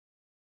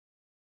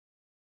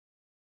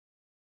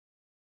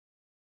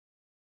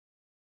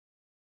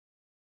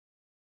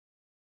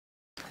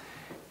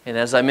And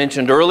as I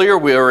mentioned earlier,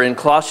 we are in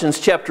Colossians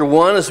chapter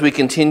 1 as we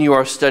continue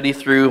our study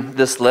through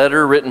this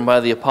letter written by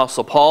the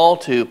Apostle Paul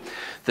to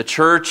the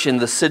church in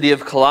the city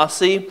of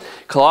Colossae.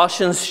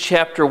 Colossians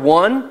chapter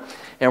 1,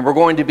 and we're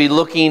going to be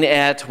looking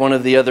at one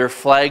of the other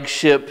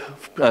flagship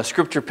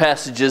scripture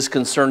passages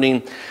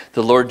concerning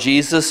the Lord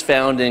Jesus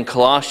found in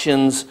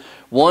Colossians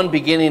 1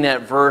 beginning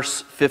at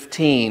verse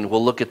 15.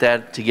 We'll look at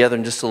that together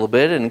in just a little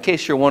bit. And in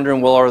case you're wondering,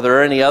 well, are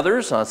there any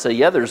others? I'll say,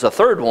 yeah, there's a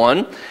third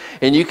one.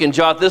 And you can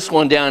jot this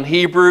one down,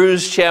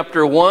 Hebrews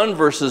chapter 1,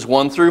 verses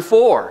 1 through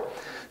 4.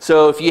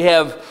 So if you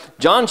have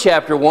John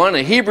chapter 1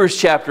 and Hebrews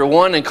chapter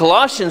 1 and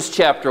Colossians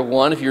chapter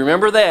 1, if you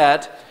remember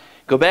that,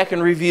 go back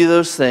and review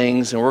those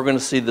things. And we're going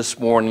to see this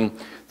morning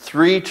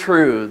 3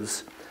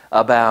 truths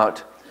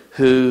about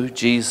who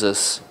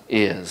Jesus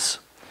is.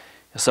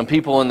 Some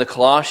people in the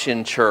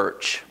Colossian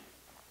church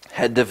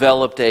had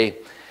developed a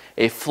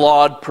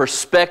flawed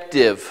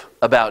perspective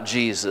about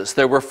Jesus.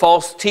 There were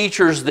false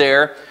teachers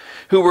there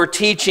who were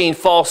teaching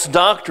false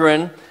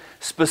doctrine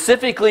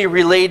specifically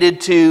related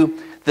to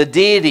the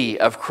deity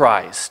of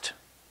Christ.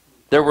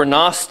 There were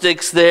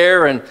Gnostics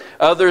there and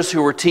others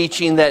who were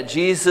teaching that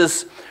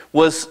Jesus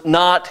was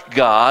not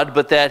God,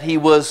 but that he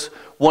was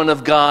one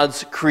of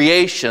God's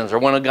creations or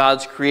one of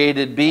God's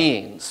created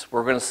beings.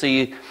 We're going to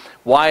see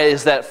why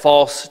is that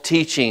false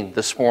teaching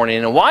this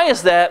morning, and why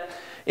is that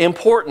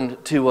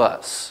important to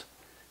us?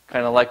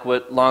 Kind of like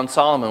what Lon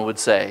Solomon would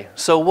say.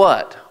 So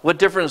what? What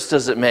difference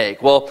does it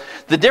make? Well,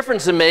 the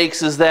difference it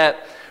makes is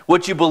that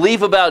what you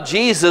believe about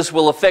Jesus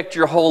will affect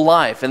your whole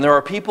life. And there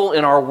are people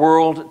in our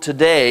world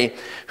today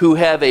who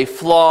have a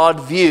flawed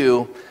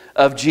view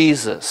of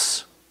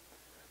Jesus.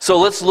 So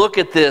let's look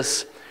at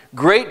this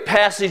great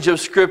passage of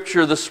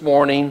Scripture this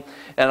morning,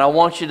 and I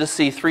want you to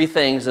see 3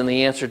 things in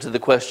the answer to the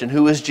question,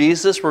 who is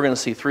Jesus? We're going to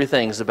see 3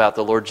 things about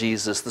the Lord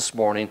Jesus this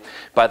morning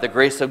by the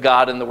grace of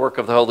God and the work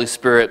of the Holy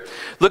Spirit.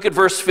 Look at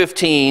verse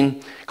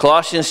 15,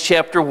 Colossians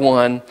chapter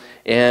 1,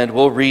 and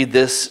we'll read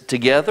this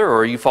together,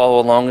 or you follow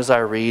along as I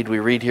read. We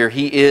read here,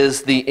 He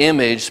is the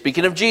image,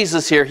 speaking of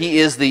Jesus here, He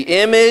is the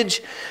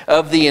image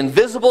of the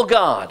invisible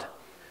God,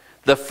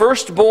 the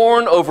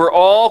firstborn over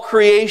all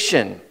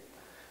creation.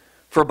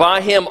 For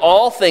by him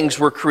all things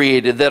were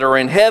created that are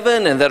in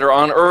heaven and that are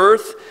on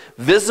earth,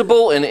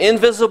 visible and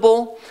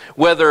invisible,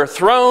 whether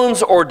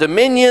thrones or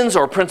dominions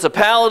or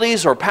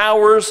principalities or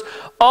powers,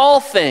 all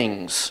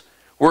things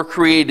were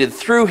created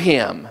through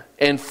him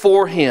and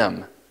for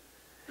him.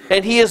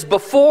 And he is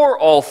before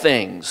all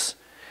things,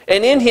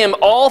 and in him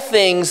all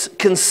things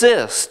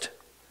consist.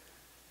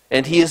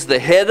 And he is the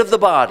head of the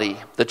body,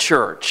 the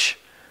church,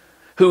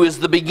 who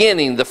is the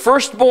beginning, the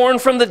firstborn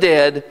from the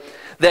dead,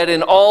 that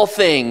in all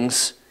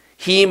things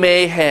he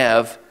may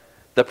have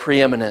the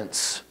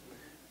preeminence.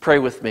 Pray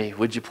with me,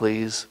 would you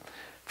please?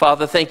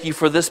 Father, thank you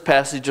for this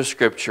passage of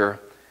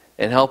Scripture,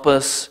 and help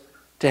us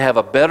to have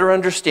a better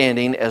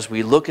understanding as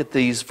we look at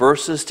these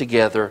verses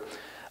together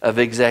of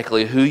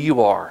exactly who you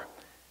are,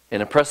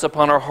 and impress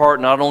upon our heart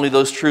not only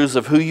those truths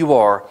of who you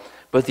are,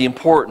 but the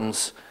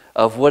importance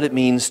of what it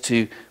means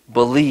to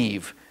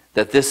believe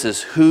that this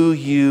is who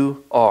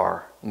you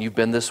are. And you've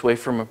been this way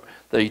from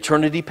the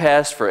eternity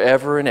past,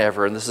 forever and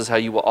ever, and this is how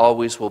you will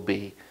always will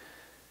be.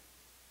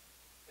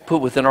 Put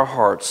within our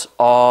hearts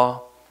awe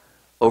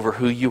over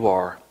who you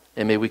are.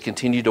 And may we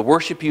continue to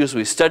worship you as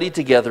we study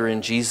together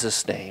in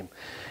Jesus' name.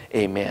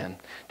 Amen.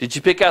 Did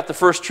you pick out the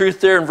first truth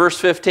there in verse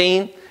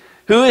 15?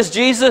 Who is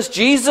Jesus?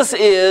 Jesus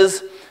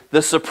is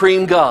the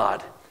supreme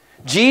God.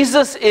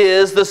 Jesus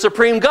is the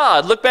supreme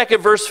God. Look back at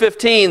verse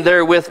 15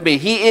 there with me.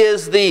 He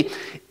is the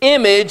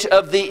image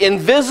of the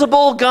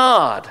invisible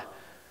God,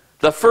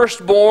 the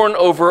firstborn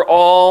over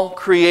all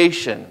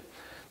creation.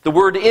 The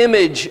word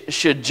image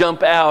should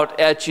jump out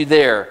at you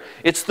there.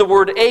 It's the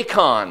word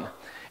icon,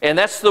 and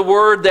that's the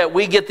word that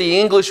we get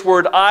the English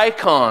word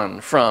icon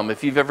from.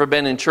 If you've ever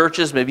been in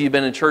churches, maybe you've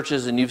been in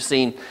churches and you've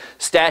seen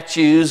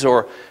statues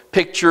or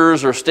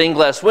pictures or stained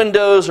glass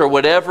windows or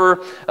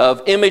whatever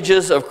of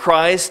images of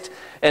Christ.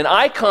 An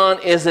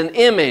icon is an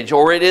image,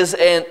 or it is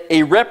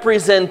a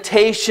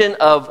representation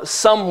of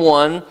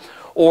someone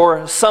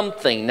or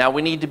something. Now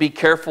we need to be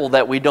careful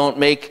that we don't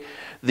make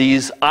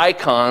these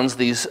icons,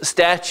 these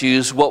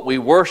statues, what we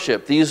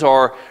worship. These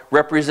are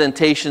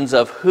representations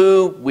of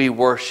who we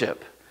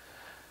worship.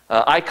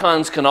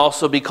 Icons can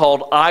also be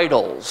called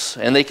idols,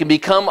 and they can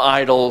become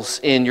idols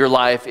in your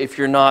life if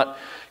you're not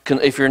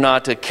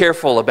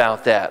careful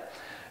about that.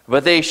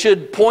 But they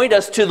should point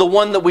us to the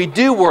one that we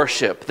do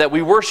worship, that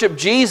we worship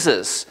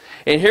Jesus.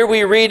 And here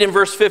we read in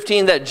verse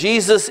 15 that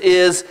Jesus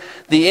is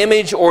the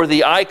image or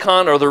the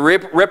icon or the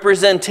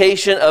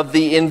representation of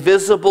the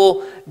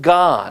invisible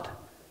God.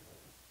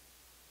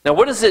 Now,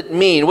 what does it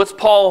mean? What's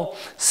Paul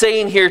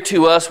saying here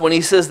to us when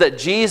he says that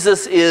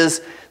Jesus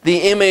is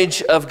the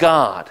image of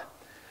God?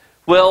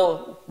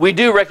 Well, we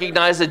do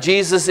recognize that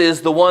Jesus is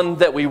the one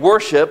that we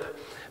worship,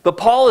 but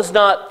Paul is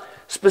not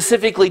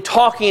specifically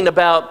talking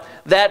about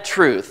that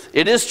truth.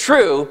 It is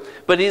true,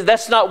 but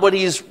that's not what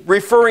he's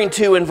referring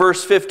to in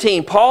verse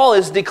 15. Paul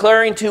is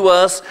declaring to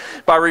us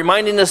by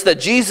reminding us that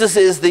Jesus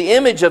is the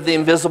image of the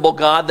invisible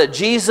God, that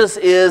Jesus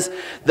is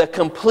the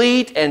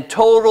complete and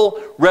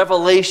total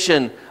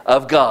revelation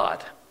of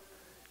God.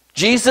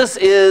 Jesus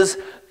is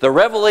the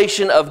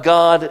revelation of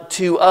God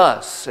to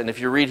us. And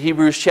if you read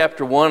Hebrews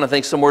chapter 1, I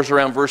think somewhere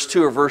around verse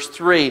 2 or verse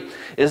 3,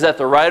 is that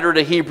the writer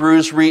to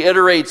Hebrews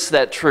reiterates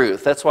that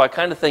truth. That's why I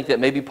kind of think that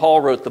maybe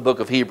Paul wrote the book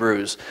of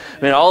Hebrews.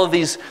 I mean, all of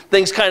these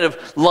things kind of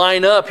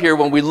line up here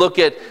when we look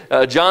at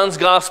John's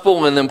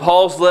gospel and then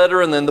Paul's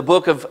letter and then the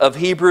book of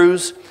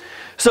Hebrews.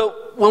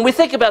 So when we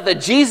think about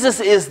that Jesus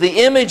is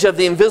the image of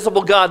the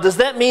invisible God, does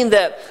that mean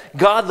that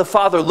God the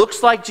Father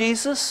looks like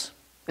Jesus?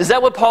 Is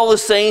that what Paul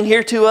is saying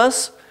here to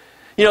us?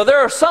 You know, there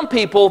are some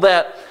people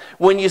that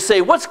when you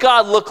say, what's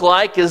God look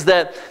like, is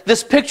that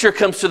this picture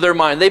comes to their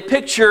mind. They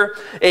picture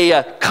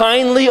a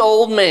kindly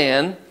old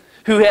man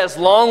who has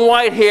long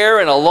white hair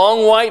and a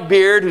long white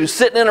beard, who's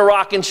sitting in a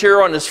rocking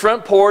chair on his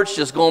front porch,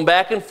 just going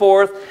back and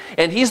forth,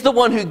 and he's the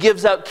one who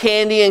gives out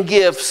candy and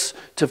gifts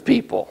to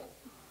people.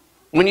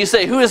 When you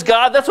say, who is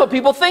God? That's what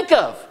people think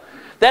of.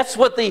 That's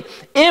what the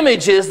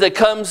image is that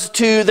comes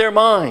to their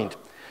mind.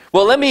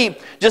 Well, let me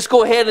just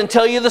go ahead and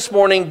tell you this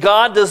morning,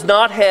 God does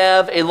not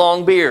have a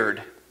long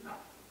beard.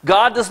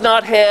 God does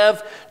not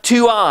have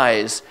 2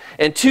 eyes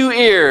and 2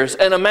 ears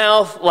and a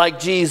mouth like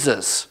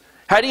Jesus.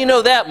 How do you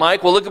know that,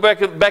 Mike? Well, look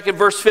back at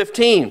verse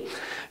 15.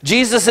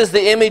 Jesus is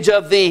the image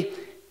of the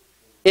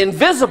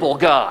invisible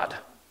God.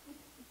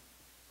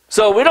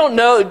 So we don't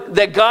know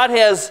that God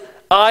has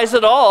eyes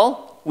at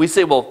all. We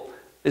say, well,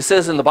 it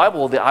says in the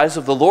Bible, the eyes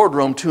of the Lord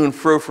roam to and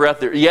fro throughout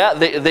the earth. Yeah,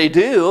 they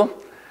do.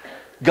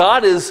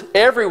 God is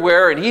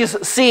everywhere, and He's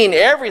seeing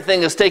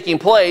everything that's taking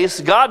place.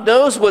 God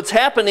knows what's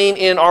happening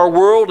in our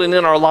world and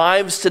in our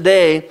lives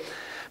today.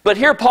 But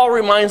here Paul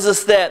reminds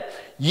us that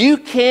you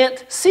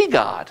can't see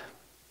God.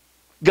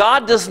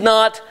 God does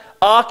not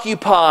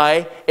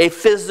occupy a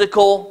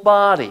physical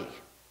body.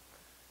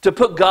 To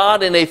put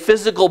God in a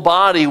physical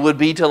body would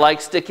be to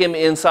like stick Him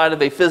inside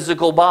of a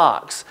physical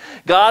box.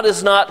 God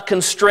is not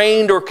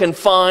constrained or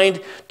confined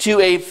to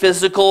a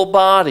physical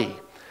body.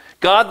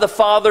 God the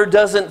Father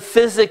doesn't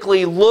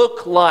physically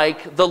look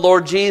like the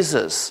Lord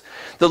Jesus.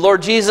 The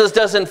Lord Jesus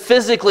doesn't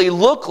physically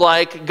look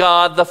like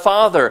God the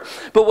Father.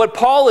 But what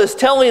Paul is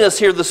telling us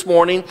here this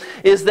morning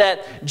is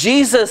that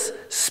Jesus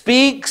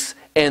speaks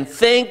and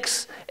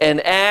thinks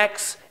and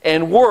acts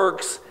and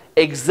works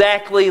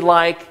exactly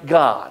like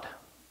God.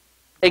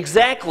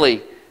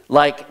 Exactly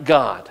like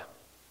God.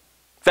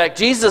 In fact,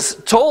 Jesus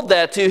told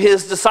that to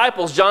His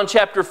disciples. John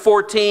chapter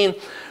 14,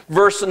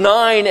 verse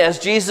 9, as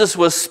Jesus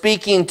was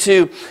speaking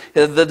to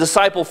the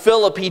disciple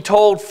Philip, He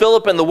told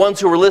Philip and the ones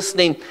who were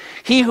listening,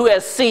 "He who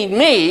has seen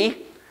me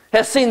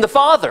has seen the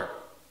Father."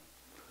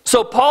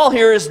 So Paul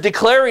here is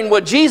declaring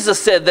what Jesus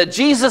said, that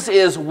Jesus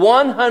is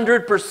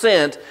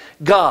 100%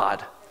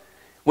 God.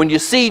 When you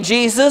see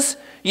Jesus,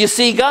 you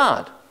see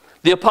God.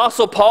 The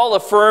Apostle Paul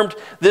affirmed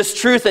this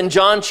truth in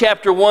John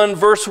chapter 1,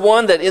 verse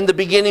 1, that in the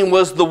beginning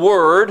was the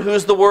Word.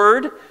 Who's the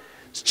Word?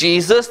 It's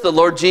Jesus, the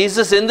Lord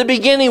Jesus. In the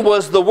beginning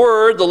was the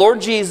Word, the Lord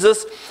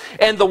Jesus.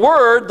 And the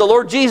Word, the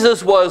Lord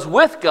Jesus, was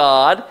with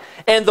God.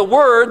 And the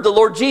Word, the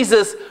Lord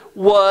Jesus,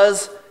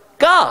 was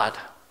God.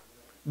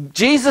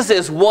 Jesus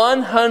is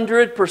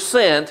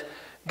 100%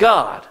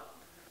 God.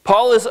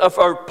 Paul is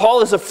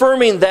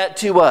affirming that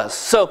to us.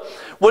 So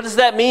what does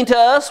that mean to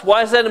us?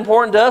 Why is that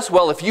important to us?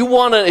 Well, if you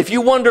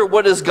wonder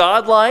what is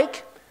God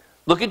like,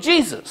 look at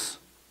Jesus.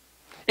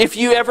 If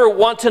you ever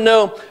want to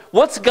know,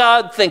 what's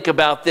God think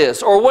about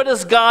this? Or what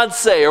does God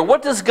say? Or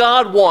what does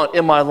God want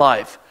in my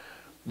life?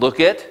 Look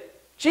at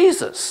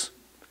Jesus.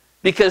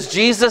 Because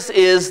Jesus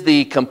is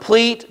the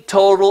complete,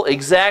 total,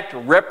 exact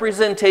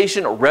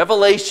representation or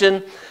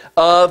revelation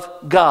of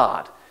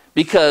God.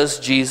 Because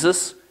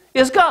Jesus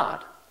is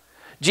God.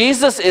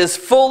 Jesus is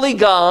fully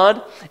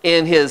God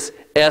in His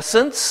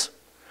essence,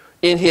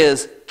 in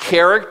His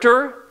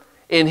character,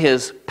 in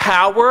His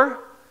power,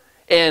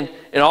 and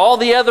in all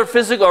the other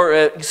physical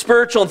or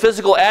spiritual and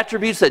physical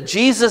attributes, that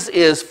Jesus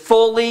is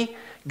fully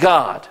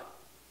God.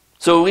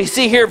 So we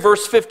see here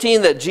verse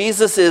 15 that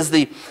Jesus is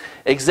the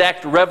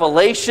exact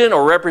revelation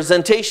or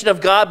representation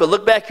of God. But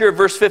look back here at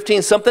verse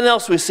 15, something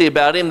else we see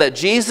about Him, that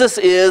Jesus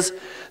is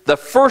the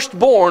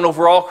firstborn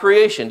over all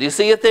creation. Do you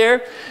see it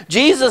there?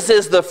 Jesus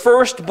is the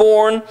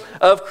firstborn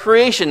of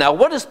creation. Now,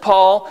 what is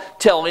Paul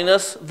telling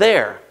us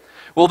there?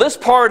 Well, this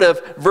part of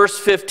verse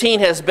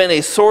 15 has been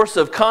a source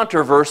of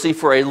controversy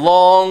for a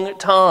long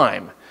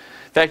time.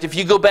 In fact, if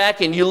you go back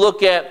and you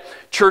look at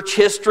church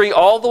history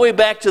all the way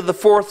back to the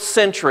 4th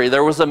century,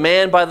 there was a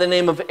man by the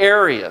name of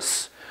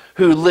Arius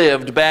who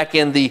lived back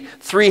in the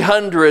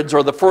 300s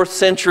or the 4th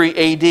century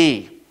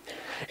A.D.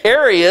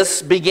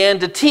 Arius began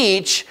to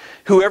teach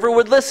whoever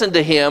would listen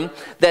to him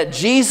that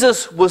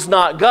Jesus was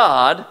not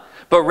God,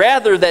 but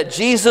rather that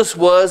Jesus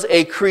was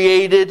a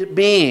created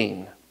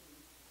being.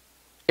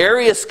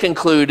 Arius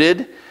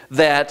concluded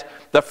that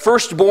the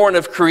firstborn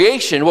of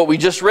creation, what we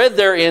just read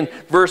there in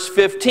verse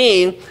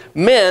 15,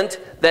 meant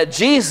that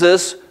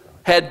Jesus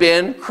had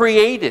been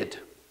created.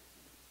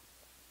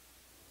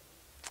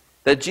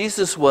 That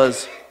Jesus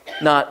was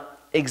not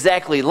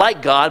exactly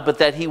like God, but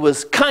that he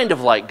was kind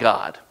of like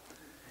God.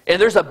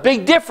 And there's a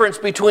big difference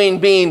between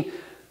being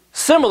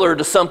similar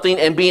to something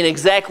and being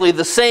exactly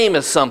the same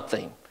as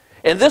something.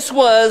 And this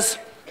was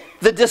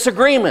the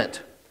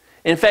disagreement.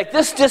 In fact,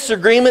 this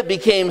disagreement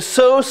became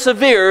so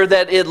severe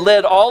that it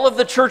led all of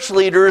the church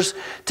leaders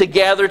to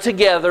gather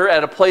together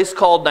at a place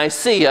called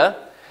Nicaea.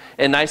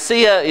 And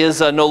Nicaea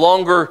is no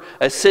longer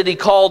a city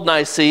called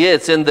Nicaea.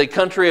 It's in the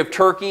country of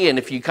Turkey. And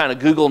if you kind of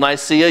Google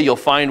Nicaea, you'll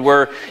find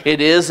where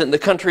it is in the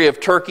country of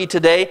Turkey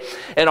today.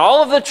 And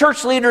all of the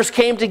church leaders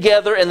came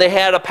together and they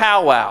had a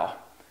powwow.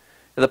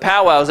 The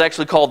powwow is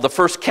actually called the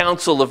First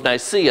Council of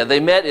Nicaea. They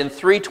met in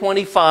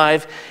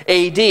 325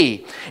 AD.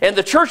 And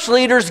the church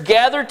leaders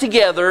gathered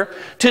together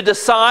to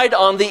decide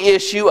on the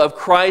issue of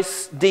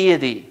Christ's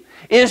deity.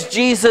 Is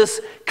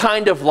Jesus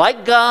kind of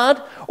like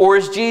God, or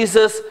is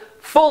Jesus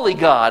fully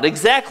God,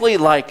 exactly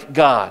like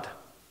God?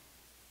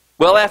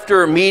 Well,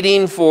 after a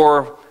meeting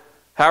for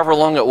however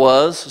long it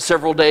was,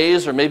 several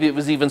days, or maybe it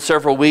was even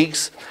several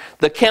weeks,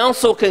 the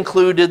council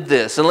concluded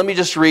this. And let me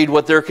just read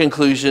what their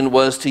conclusion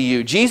was to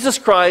you. Jesus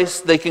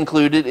Christ, they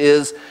concluded,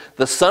 is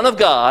the Son of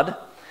God,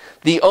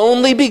 the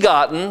only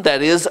begotten,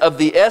 that is, of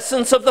the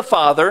essence of the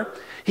Father.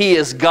 He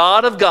is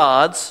God of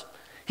gods.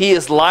 He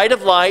is light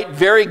of light,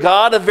 very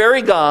God of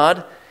very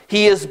God.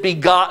 He is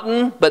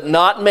begotten, but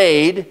not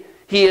made.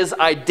 He is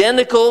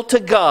identical to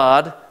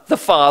God, the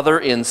Father,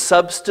 in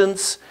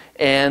substance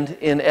and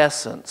in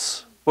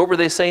essence. What were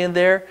they saying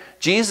there?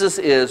 Jesus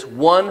is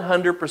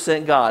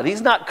 100% God.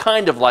 He's not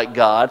kind of like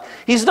God.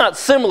 He's not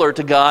similar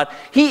to God.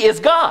 He is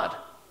God.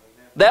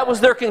 That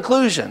was their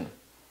conclusion.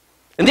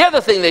 And the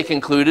other thing they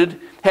concluded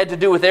had to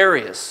do with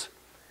Arius.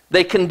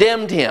 They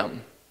condemned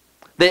him.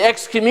 They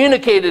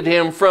excommunicated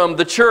him from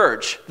the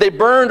church. They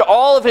burned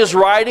all of his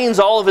writings,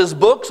 all of his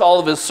books, all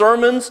of his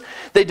sermons.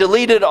 They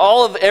deleted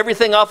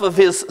everything off of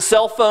his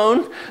cell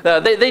phone.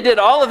 They did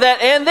all of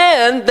that, and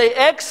then they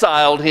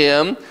exiled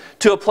him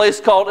to a place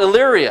called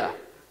Illyria.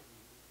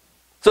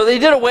 So they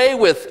did away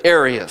with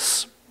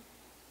Arius.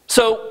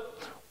 So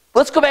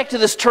let's go back to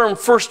this term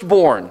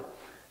firstborn.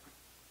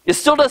 It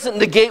still doesn't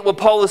negate what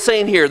Paul is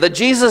saying here, that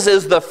Jesus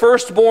is the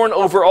firstborn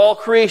over all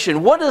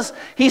creation. What is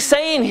he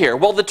saying here?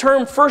 Well, the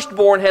term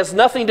firstborn has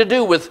nothing to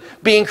do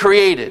with being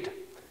created.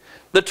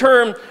 The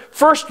term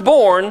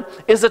firstborn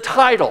is a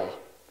title.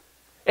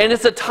 And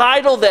it's a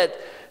title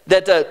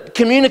that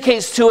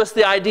communicates to us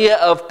the idea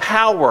of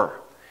power.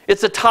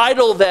 It's a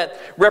title that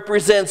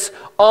represents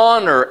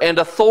honor and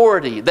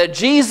authority, that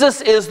Jesus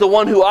is the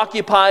one who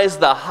occupies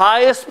the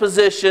highest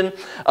position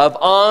of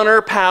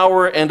honor,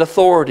 power, and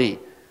authority.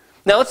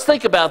 Now let's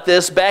think about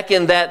this. Back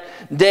in that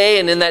day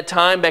and in that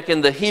time, back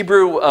in the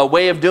Hebrew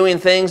way of doing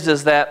things,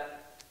 is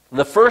that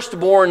the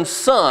firstborn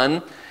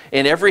son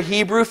in every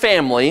Hebrew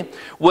family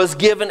was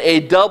given a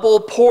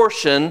double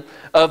portion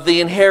of the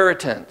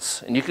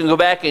inheritance. And you can go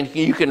back and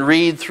you can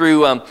read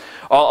through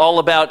all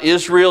about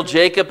Israel,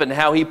 Jacob, and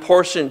how he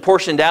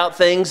portioned out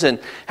things, and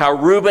how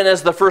Reuben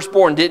as the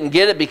firstborn didn't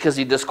get it because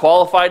he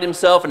disqualified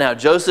himself, and how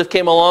Joseph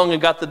came along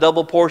and got the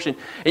double portion.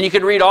 And you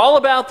can read all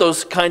about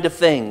those kind of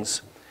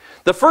things.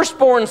 The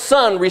firstborn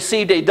son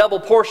received a double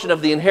portion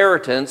of the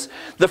inheritance.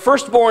 The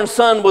firstborn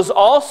son was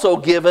also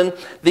given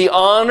the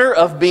honor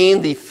of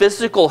being the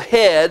physical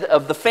head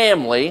of the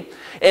family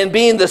and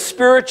being the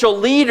spiritual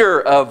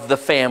leader of the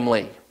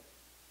family.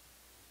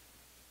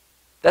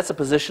 That's a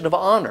position of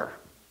honor.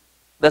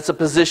 That's a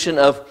position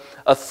of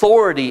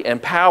authority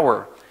and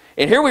power.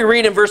 And here we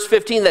read in verse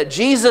 15 that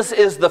Jesus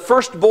is the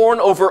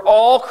firstborn over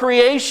all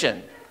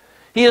creation.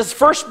 He is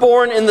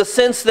firstborn in the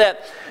sense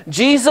that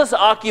Jesus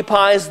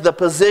occupies the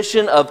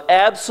position of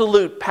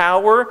absolute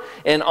power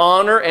and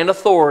honor and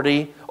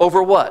authority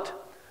over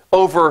what?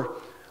 Over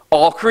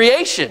all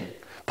creation.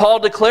 Paul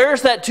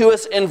declares that to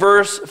us in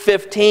verse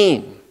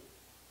 15.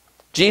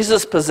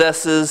 Jesus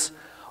possesses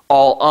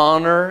all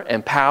honor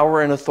and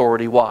power and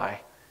authority.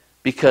 Why?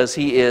 Because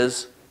he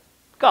is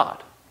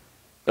God.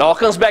 It all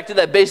comes back to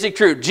that basic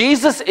truth.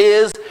 Jesus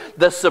is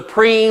the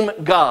supreme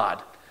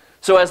God.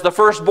 So as the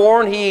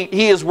firstborn,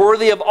 he is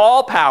worthy of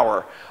all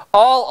power,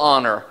 all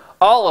honor,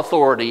 all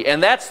authority.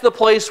 And that's the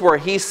place where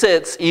he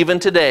sits even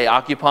today,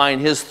 occupying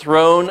his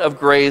throne of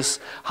grace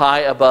high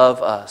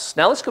above us.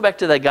 Now let's go back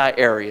to that guy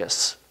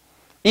Arius.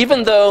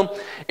 Even though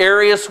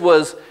Arius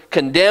was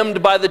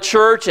condemned by the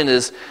church and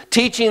his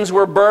teachings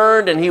were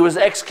burned and he was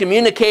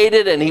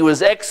excommunicated and he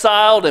was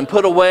exiled and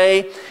put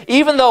away,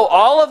 even though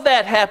all of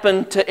that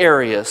happened to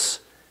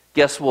Arius,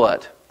 guess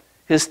what?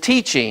 His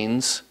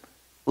teachings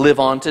live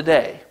on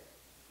today.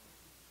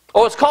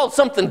 Oh, it's called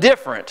something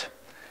different,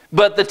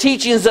 but the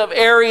teachings of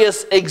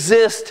Arius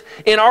exist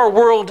in our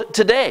world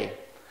today.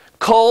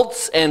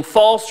 Cults and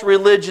false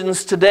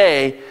religions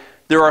today,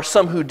 there are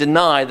some who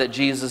deny that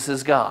Jesus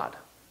is God.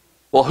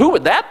 Well, who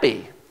would that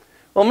be?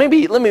 Well,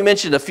 maybe let me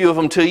mention a few of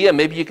them to you.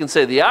 Maybe you can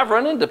say, I've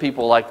run into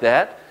people like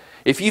that.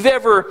 If you've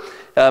ever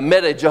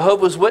met a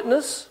Jehovah's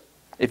Witness,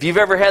 If you've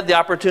ever had the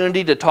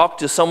opportunity to talk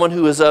to someone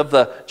who is of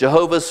the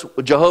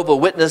Jehovah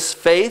Witness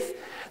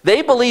faith,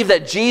 they believe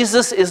that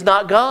Jesus is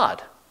not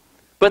God,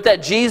 but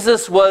that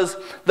Jesus was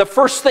the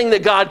first thing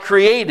that God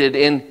created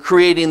in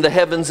creating the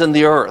heavens and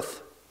the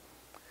earth.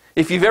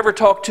 If you've ever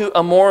talked to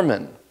a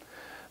Mormon,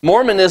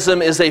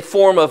 Mormonism is a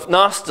form of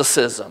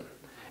Gnosticism,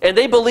 and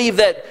they believe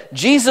that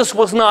Jesus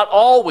was not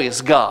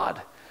always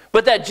God,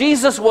 but that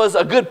Jesus was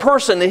a good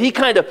person, and he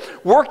kind of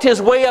worked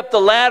his way up the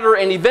ladder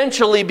and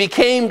eventually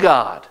became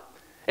God.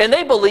 And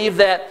they believe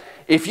that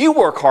if you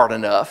work hard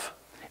enough,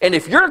 and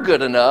if you're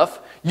good enough,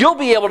 you'll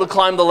be able to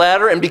climb the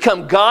ladder and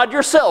become God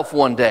yourself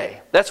one day.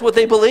 That's what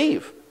they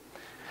believe.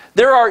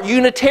 There are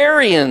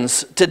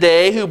Unitarians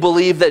today who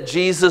believe that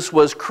Jesus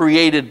was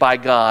created by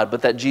God,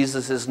 but that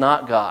Jesus is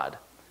not God.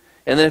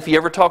 And then if you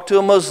ever talk to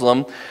a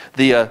Muslim,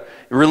 the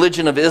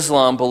religion of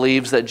Islam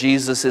believes that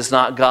Jesus is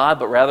not God,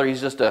 but rather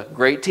he's just a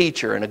great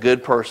teacher and a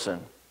good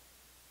person.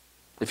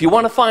 If you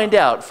want to find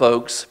out,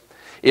 folks,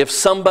 if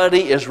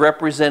somebody is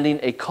representing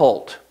a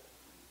cult,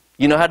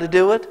 you know how to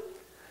do it?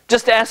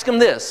 Just ask them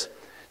this.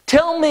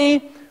 Tell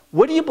me,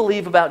 what do you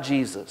believe about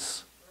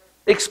Jesus?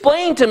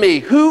 Explain to me,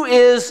 who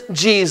is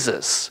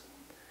Jesus?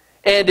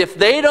 And if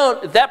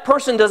that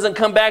person doesn't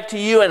come back to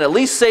you and at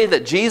least say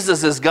that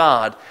Jesus is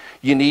God,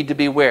 you need to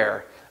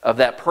beware of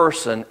that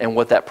person and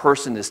what that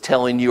person is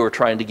telling you or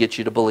trying to get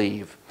you to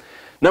believe.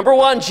 Number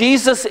one,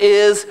 Jesus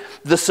is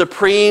the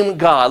supreme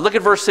God. Look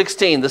at verse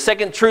 16. The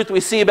second truth we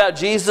see about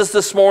Jesus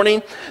this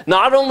morning,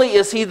 not only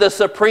is he the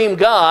supreme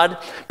God,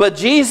 but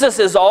Jesus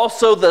is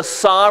also the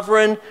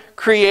sovereign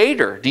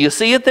creator. Do you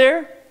see it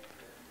there?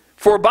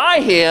 For by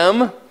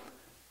him,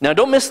 now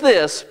don't miss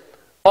this,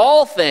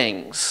 all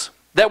things.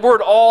 That word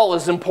all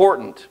is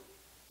important.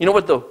 You know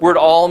what the word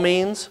all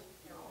means?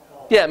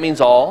 Yeah, it means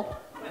all.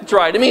 That's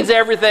right. It means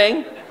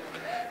everything.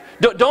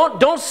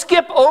 Don't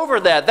skip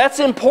over that. That's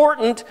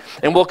important,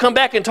 and we'll come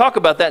back and talk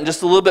about that in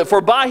just a little bit. For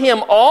by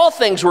him all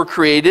things were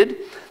created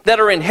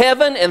that are in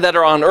heaven and that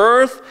are on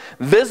earth,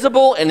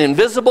 visible and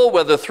invisible,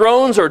 whether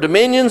thrones or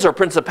dominions or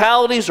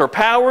principalities or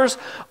powers.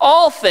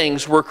 All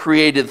things were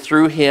created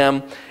through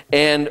him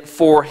and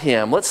for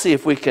him. Let's see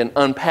if we can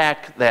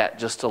unpack that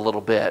just a little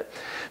bit.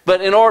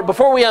 But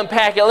before we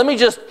unpack it, let me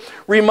just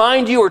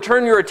remind you or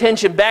turn your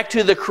attention back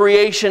to the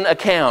creation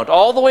account.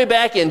 All the way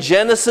back in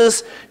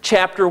Genesis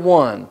chapter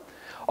 1.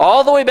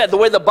 All the way back, the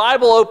way the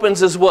Bible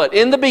opens is what?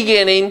 In the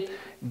beginning,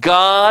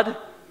 God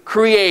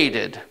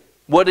created.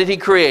 What did he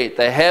create?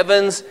 The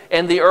heavens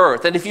and the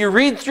earth. And if you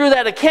read through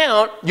that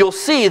account, you'll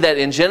see that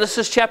in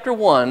Genesis chapter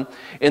 1,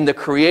 in the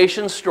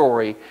creation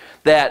story,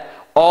 that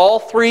all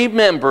three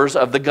members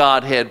of the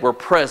Godhead were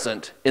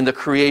present in the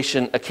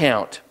creation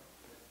account.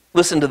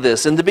 Listen to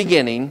this. In the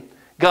beginning,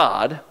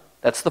 God,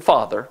 that's the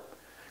Father,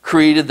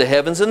 created the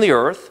heavens and the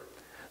earth.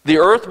 The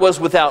earth was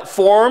without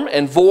form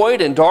and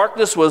void, and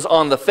darkness was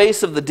on the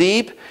face of the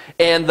deep.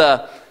 And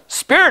the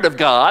Spirit of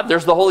God,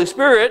 there's the Holy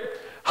Spirit,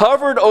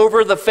 hovered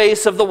over the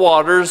face of the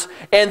waters.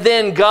 And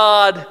then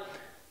God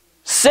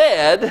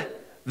said,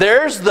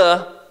 there's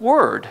the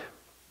Word.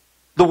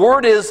 The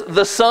Word is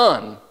the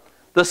Son.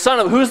 The Son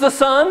of, who's the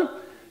Son?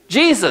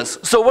 Jesus.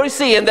 So what do you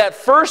see in that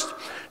first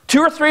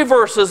 2 or 3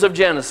 verses of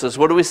Genesis?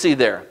 What do we see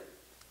there?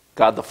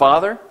 God the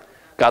Father,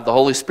 God the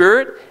Holy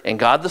Spirit, and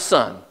God the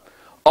Son.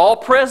 All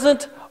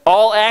present,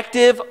 all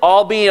active,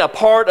 all being a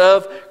part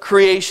of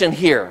creation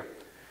here.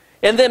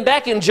 And then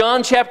back in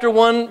John chapter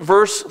 1,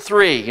 verse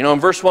 3, you know, in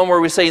verse 1 where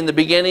we say in the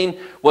beginning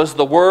was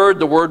the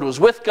Word was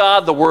with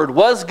God, the Word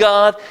was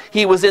God,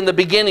 he was in the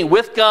beginning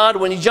with God.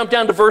 When you jump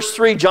down to verse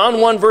 3,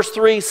 John 1 verse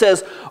 3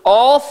 says,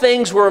 all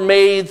things were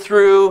made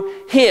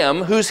through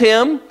him. Who's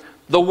him?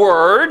 The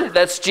Word,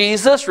 that's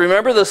Jesus,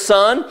 remember the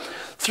Son.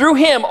 Through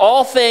him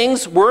all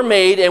things were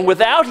made, and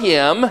without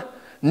him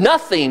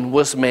nothing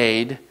was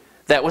made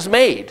that was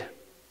made.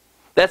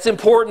 That's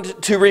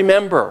important to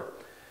remember.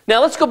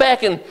 Now let's go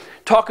back and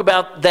talk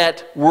about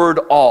that word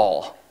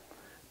all.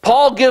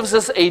 Paul gives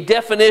us a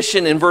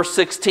definition in verse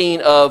 16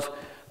 of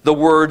the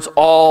words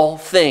all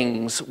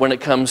things when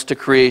it comes to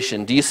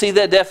creation. Do you see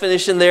that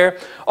definition there?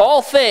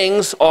 All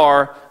things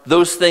are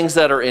those things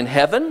that are in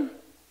heaven.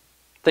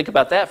 Think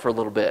about that for a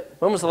little bit.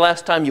 When was the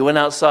last time you went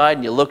outside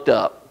and you looked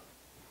up?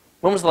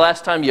 When was the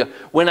last time you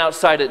went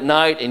outside at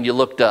night and you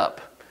looked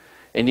up?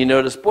 And you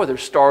noticed, boy,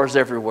 there's stars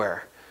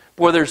everywhere.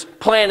 Boy, there's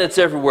planets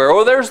everywhere.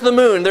 Oh, there's the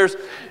moon. There's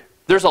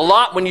a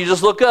lot when you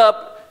just look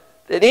up.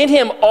 That in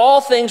him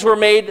all things were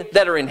made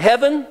that are in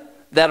heaven,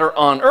 that are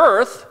on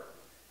earth.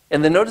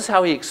 And then notice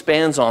how he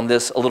expands on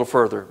this a little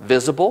further.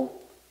 Visible,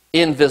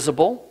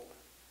 invisible,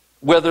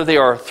 whether they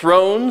are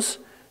thrones,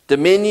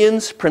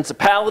 dominions,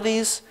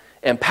 principalities,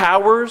 and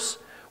powers.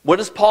 What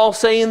is Paul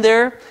saying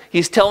there?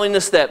 He's telling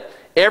us that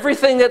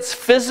everything that's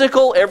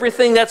physical,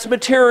 everything that's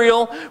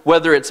material,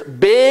 whether it's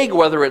big,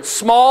 whether it's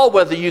small,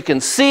 whether you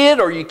can see it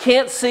or you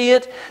can't see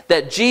it,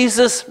 that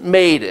Jesus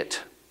made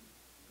it.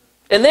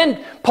 And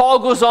then Paul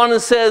goes on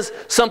and says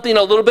something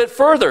a little bit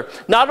further.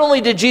 Not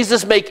only did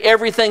Jesus make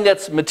everything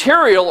that's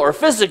material or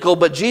physical,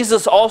 but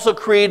Jesus also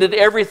created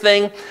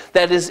everything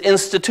that is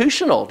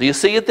institutional. Do you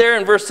see it there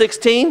in verse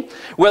 16?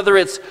 Whether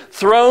it's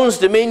thrones,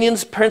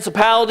 dominions,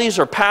 principalities,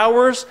 or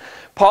powers,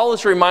 Paul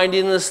is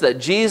reminding us that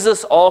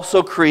Jesus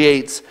also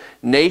creates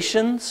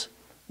nations,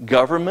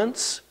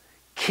 governments,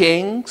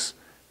 kings,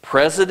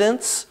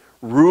 presidents,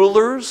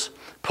 rulers,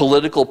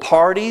 political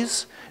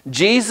parties.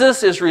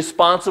 Jesus is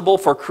responsible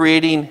for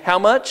creating how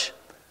much?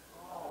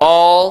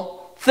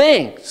 All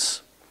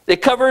things.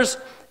 It covers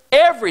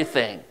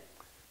everything.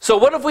 So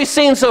what have we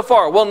seen so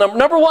far? Well,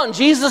 number one,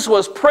 Jesus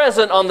was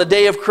present on the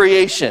day of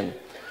creation.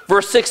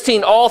 Verse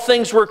 16, all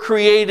things were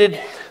created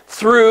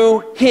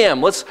through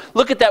him. Let's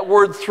look at that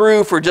word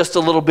through for just a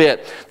little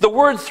bit. The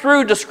word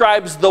through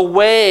describes the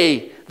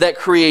way that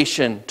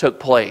creation took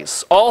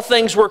place. All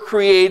things were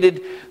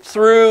created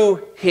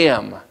through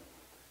him.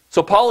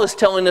 So Paul is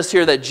telling us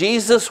here that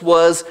Jesus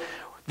was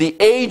the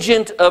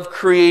agent of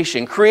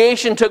creation.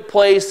 Creation took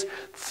place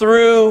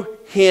through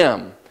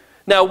him.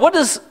 Now, what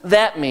does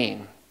that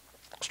mean?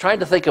 I was trying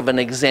to think of an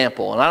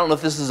example, and I don't know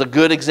if this is a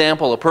good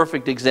example, a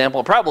perfect example.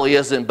 It probably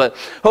isn't, but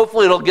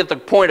hopefully it'll get the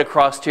point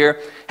across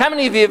here. How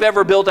many of you have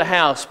ever built a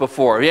house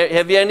before?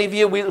 Have any of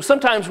you?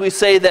 Sometimes we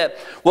say that,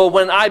 well,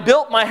 when I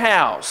built my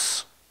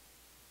house.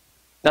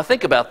 Now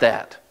think about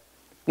that.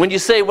 When you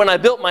say, when I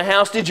built my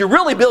house, did you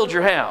really build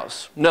your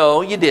house?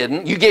 No, you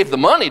didn't. You gave the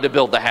money to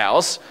build the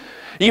house.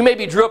 You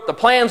maybe drew up the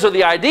plans or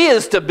the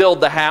ideas to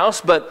build the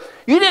house, but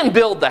you didn't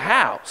build the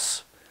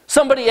house.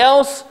 Somebody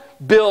else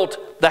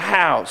built the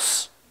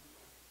house.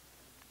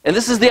 And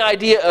this is the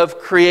idea of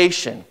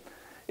creation,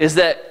 is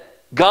that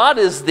God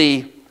is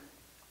the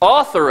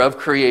author of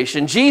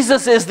creation.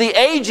 Jesus is the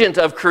agent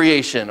of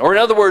creation. Or in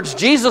other words,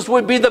 Jesus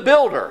would be the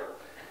builder.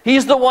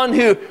 He's the one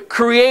who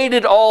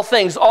created all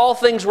things. All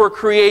things were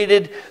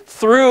created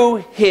through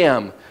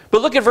him.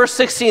 But look at verse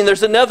 16.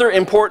 There's another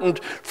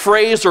important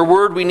phrase or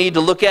word we need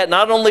to look at.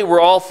 Not only were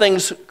all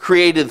things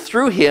created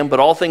through him, but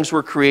all things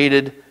were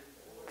created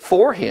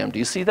for him. Do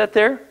you see that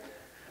there?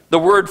 The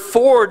word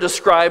for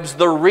describes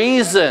the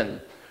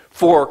reason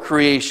for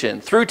creation.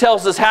 Through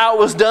tells us how it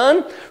was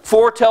done.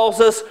 For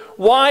tells us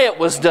why it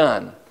was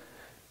done.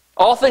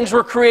 All things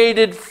were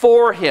created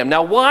for him.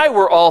 Now, why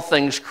were all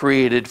things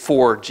created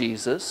for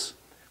Jesus?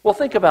 Well,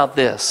 think about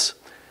this.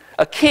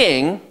 A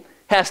king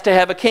has to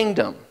have a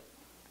kingdom.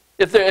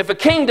 If a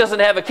king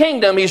doesn't have a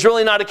kingdom, he's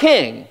really not a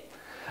king.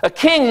 A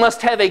king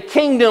must have a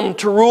kingdom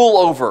to rule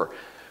over.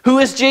 Who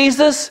is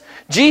Jesus?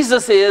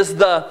 Jesus is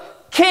the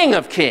King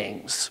of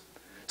Kings.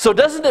 So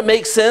doesn't it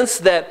make sense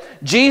that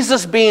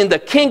Jesus, being the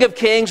King of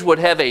Kings, would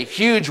have a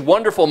huge,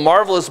 wonderful,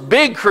 marvelous,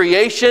 big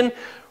creation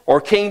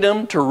or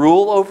kingdom to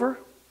rule over?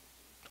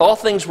 All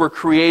things were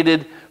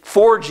created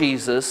for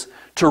Jesus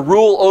to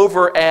rule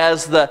over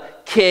as the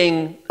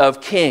King of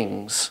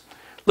Kings.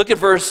 Look at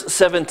verse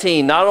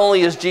 17. Not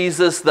only is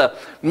Jesus the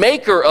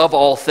maker of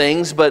all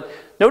things, but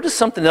notice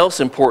something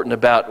else important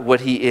about what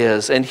he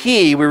is. And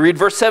he, we read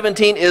verse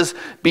 17, is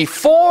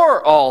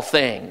before all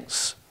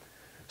things.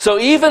 So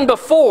even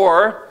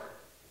before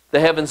the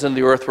heavens and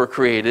the earth were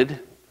created,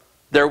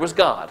 there was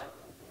God.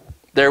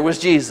 There was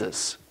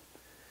Jesus.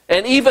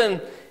 And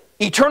even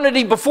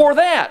eternity before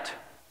that,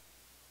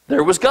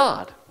 there was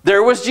God.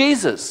 There was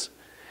Jesus.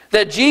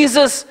 That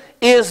Jesus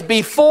is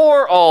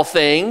before all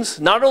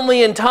things, not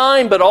only in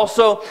time, but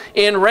also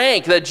in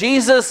rank. That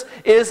Jesus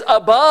is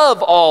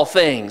above all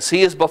things.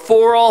 He is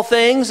before all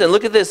things. And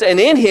look at this. And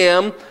in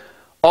him,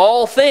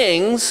 all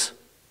things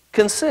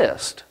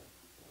consist.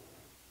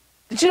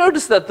 Did you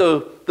notice that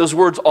those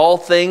words, all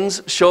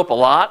things, show up a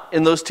lot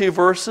in those two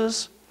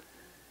verses?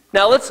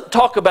 Now let's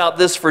talk about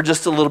this for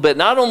just a little bit.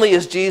 Not only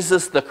is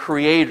Jesus the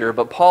creator,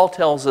 but Paul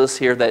tells us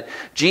here that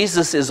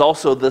Jesus is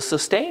also the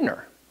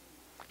sustainer.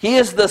 He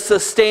is the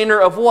sustainer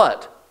of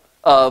what?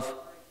 Of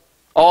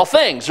all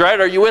things, right?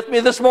 Are you with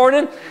me this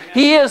morning?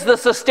 He is the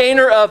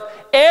sustainer of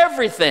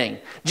everything.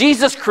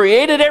 Jesus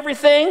created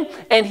everything,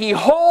 and he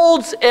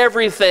holds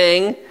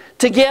everything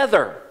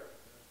together.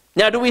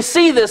 Now, do we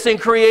see this in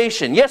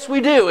creation? Yes, we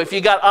do. If you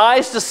got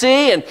eyes to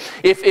see, and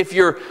if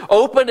you're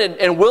open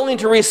and willing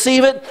to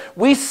receive it,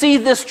 we see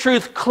this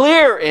truth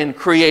clear in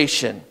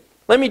creation.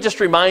 Let me just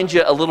remind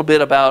you a little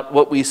bit about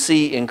what we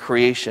see in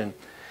creation.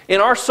 In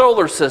our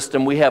solar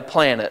system, we have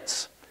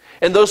planets.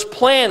 And those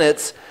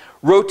planets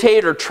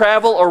rotate or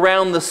travel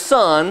around the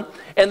sun,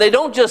 and they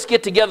don't just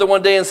get together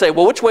one day and say,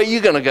 well, which way are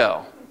you going to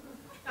go?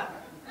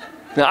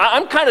 Now,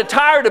 I'm kind of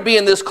tired of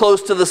being this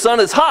close to the sun.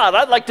 It's hot.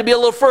 I'd like to be a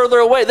little further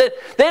away. They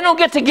don't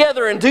get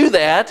together and do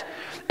that.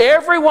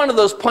 Every one of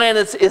those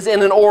planets is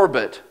in an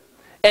orbit.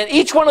 And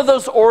each one of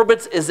those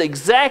orbits is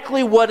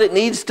exactly what it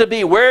needs to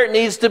be, where it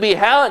needs to be,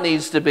 how it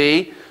needs to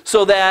be,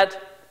 so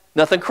that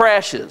nothing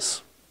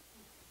crashes.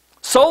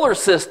 Solar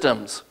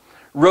systems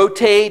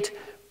rotate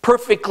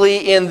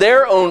perfectly in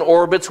their own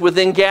orbits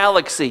within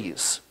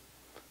galaxies.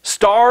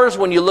 Stars,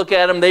 when you look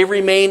at them, they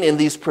remain in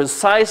these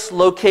precise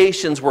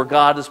locations where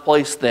God has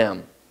placed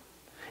them.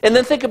 And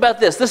then think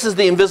about this. This is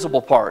the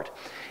invisible part.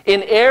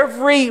 In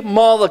every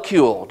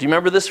molecule, do you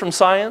remember this from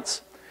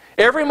science?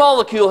 Every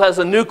molecule has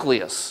a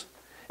nucleus.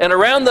 And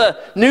around the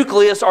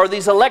nucleus are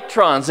these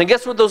electrons. And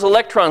guess what those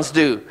electrons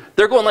do?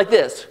 They're going like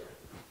this.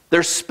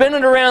 They're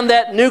spinning around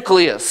that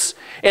nucleus.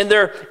 And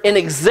they're in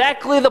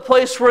exactly the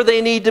place where they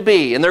need to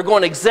be. And they're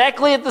going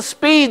exactly at the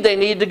speed they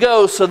need to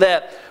go so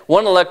that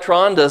one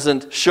electron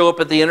doesn't show up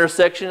at the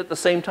intersection at the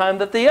same time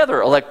that the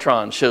other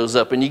electron shows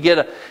up. And you get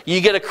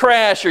a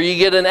crash or you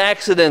get an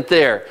accident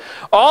there.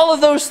 All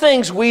of those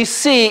things we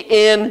see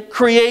in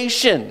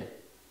creation.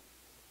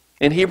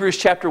 In Hebrews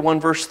chapter 1,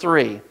 verse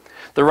 3,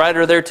 the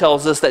writer there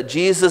tells us that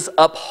Jesus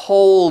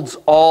upholds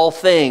all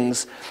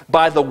things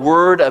by the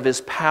word of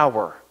his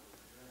power.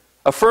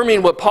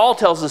 Affirming what Paul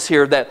tells us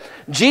here, that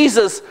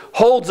Jesus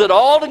holds it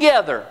all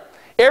together.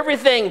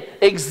 Everything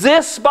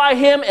exists by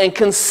him and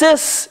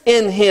consists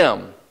in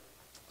him.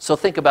 So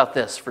think about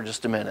this for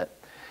just a minute.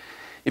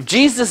 If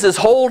Jesus is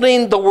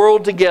holding the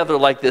world together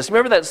like this,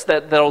 remember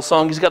that old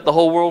song, he's got the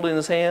whole world in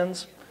his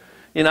hands?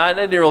 You know, I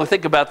didn't really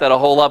think about that a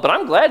whole lot, but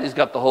I'm glad he's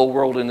got the whole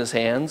world in his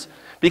hands.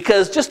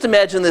 Because just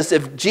imagine this,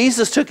 if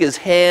Jesus took his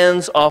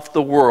hands off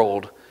the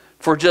world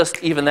for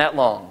just even that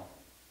long,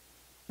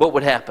 what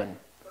would happen?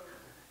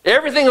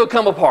 Everything would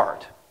come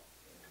apart.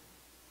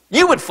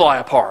 You would fly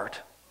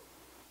apart.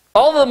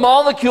 All the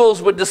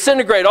molecules would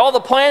disintegrate. All the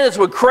planets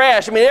would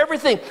crash. I mean,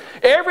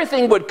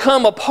 everything would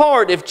come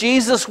apart if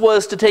Jesus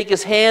was to take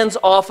his hands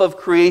off of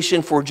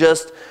creation for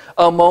just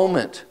a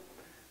moment.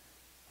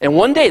 And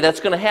one day that's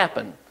going to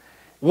happen.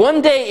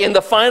 One day in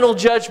the final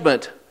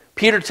judgment,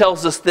 Peter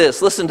tells us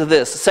this. Listen to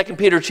this. 2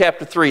 Peter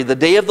chapter 3. The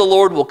day of the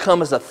Lord will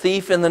come as a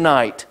thief in the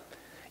night,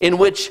 in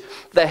which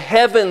the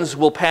heavens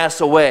will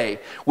pass away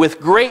with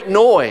great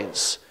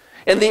noise,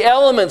 and the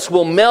elements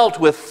will melt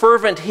with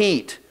fervent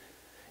heat,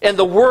 and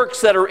the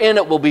works that are in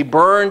it will be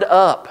burned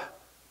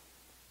up.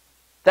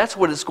 That's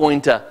what it's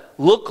going to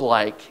look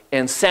like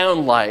and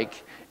sound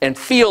like and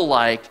feel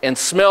like and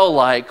smell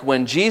like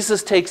when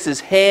Jesus takes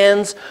his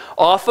hands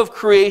off of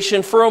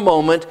creation for a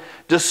moment,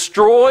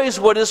 destroys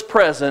what is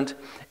present,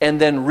 and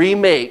then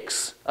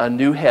remakes a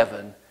new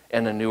heaven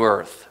and a new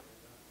earth.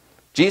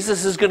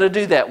 Jesus is going to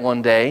do that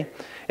one day.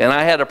 And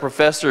I had a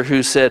professor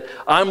who said,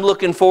 I'm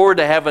looking forward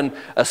to having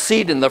a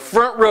seat in the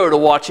front row to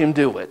watch him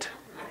do it.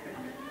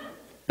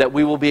 That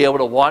we will be able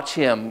to watch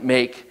him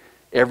make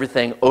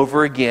everything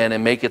over again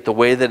and make it the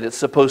way that it's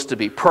supposed to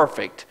be,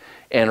 perfect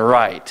and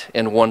right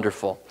and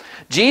wonderful.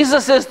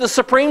 Jesus is the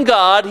supreme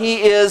God.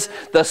 He is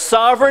the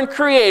sovereign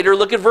creator.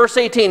 Look at verse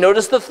 18.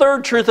 Notice the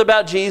third truth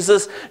about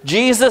Jesus.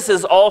 Jesus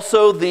is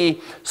also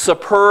the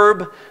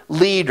superb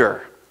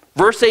leader.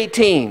 Verse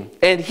 18.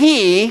 And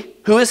he,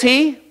 who is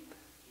he?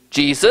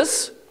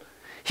 Jesus.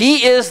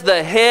 He is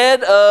the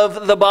head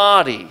of the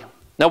body.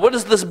 Now what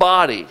is this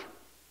body?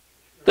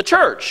 The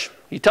church.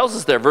 He tells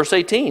us there, verse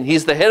 18.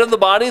 He's the head of the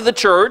body, the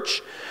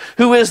church,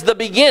 who is the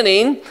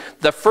beginning,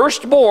 the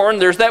firstborn,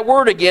 there's that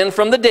word again,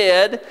 from the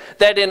dead,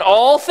 that in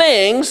all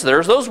things,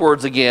 there's those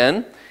words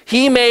again,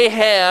 he may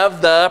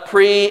have the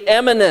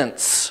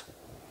preeminence.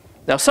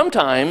 Now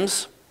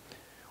sometimes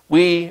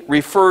we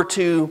refer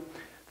to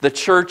the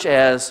church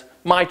as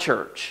my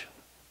church.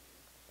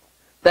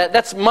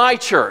 That's my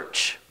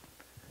church.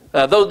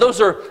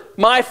 Those are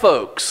my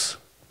folks.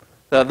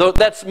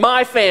 That's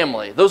my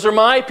family. Those are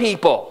my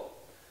people.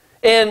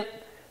 And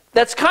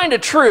that's kind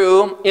of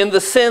true in the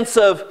sense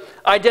of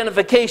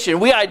identification.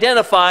 We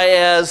identify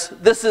as,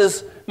 this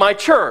is my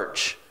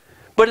church.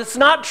 But it's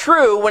not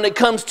true when it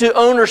comes to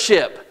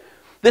ownership.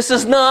 This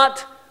is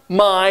not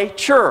my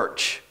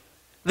church.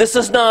 This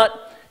is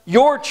not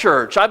your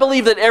church. I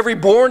believe that every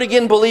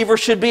born-again believer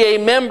should be a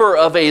member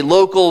of a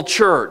local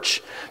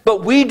church.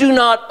 But we do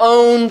not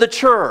own the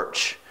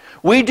church.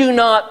 We do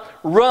not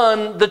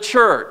run the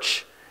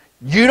church.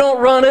 You don't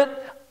run it.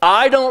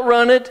 I don't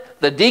run it.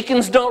 The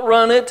deacons don't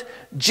run it.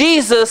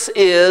 Jesus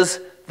is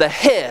the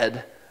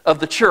head of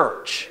the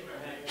church.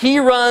 He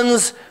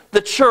runs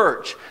the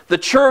church. The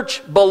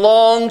church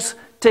belongs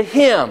to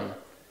him.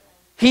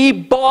 He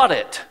bought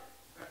it.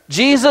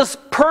 Jesus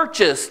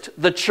purchased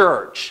the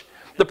church.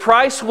 The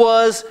price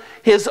was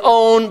his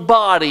own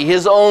body,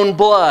 his own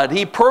blood.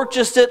 He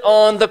purchased it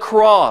on the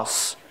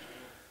cross.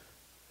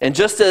 And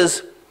just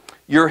as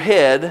your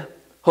head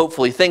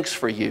hopefully thinks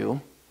for you,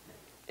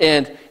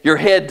 and your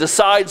head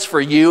decides for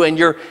you, and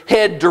your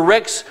head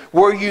directs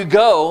where you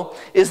go,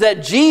 is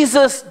that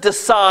Jesus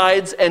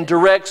decides and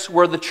directs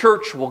where the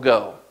church will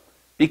go.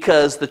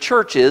 Because the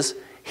church is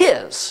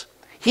his.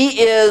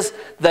 He is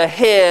the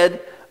head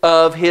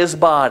of his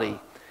body.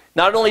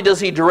 Not only does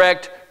he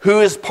direct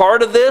who is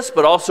part of this,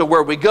 but also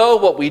where we go,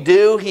 what we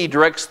do. He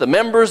directs the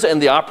members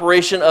and the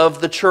operation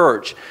of the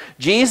church.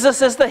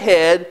 Jesus is the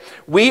head.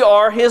 We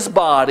are his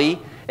body.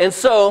 And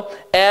so,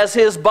 as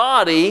his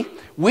body,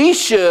 we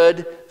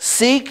should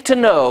seek to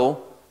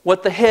know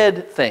what the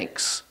head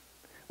thinks.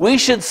 We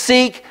should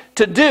seek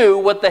to do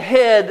what the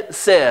head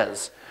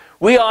says.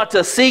 We ought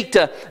to seek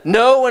to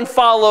know and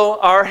follow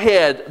our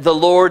head, the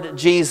Lord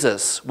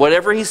Jesus,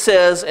 whatever he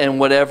says and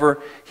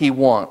whatever he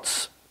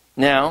wants.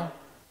 Now,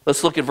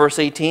 let's look at verse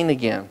 18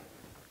 again.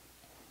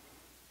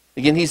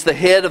 Again, he's the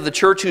head of the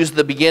church, who's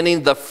the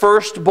beginning, the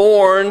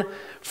firstborn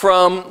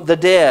from the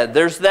dead.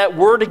 There's that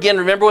word again.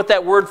 Remember what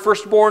that word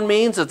firstborn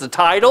means? It's a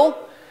title.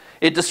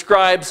 It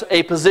describes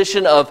a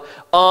position of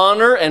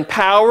honor and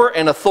power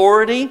and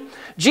authority.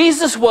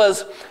 Jesus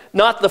was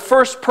not the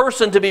first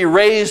person to be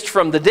raised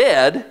from the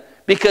dead,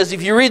 because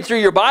if you read through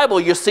your Bible,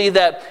 you'll see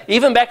that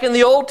even back in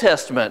the Old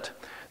Testament,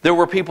 there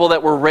were people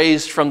that were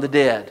raised from the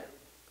dead.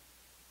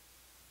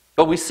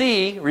 But we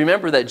see,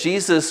 remember, that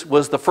Jesus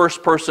was the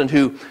first person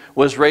who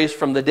was raised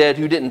from the dead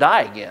who didn't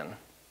die again.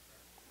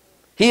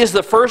 He is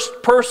the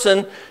first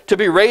person to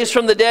be raised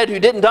from the dead who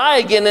didn't die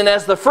again. And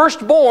as the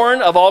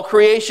firstborn of all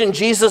creation,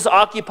 Jesus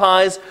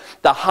occupies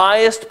the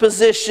highest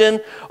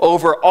position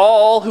over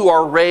all who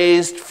are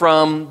raised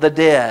from the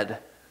dead.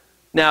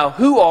 Now,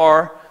 who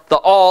are the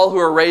all who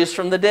are raised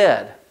from the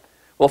dead?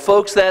 Well,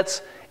 folks,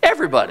 that's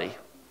everybody.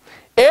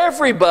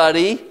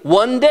 Everybody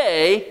one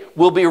day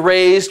will be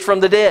raised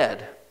from the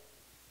dead.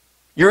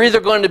 You're either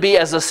going to be,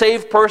 as a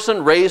saved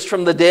person, raised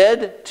from the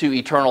dead to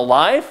eternal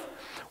life,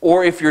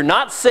 or if you're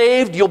not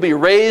saved, you'll be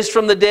raised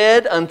from the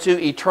dead unto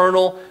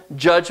eternal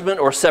judgment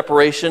or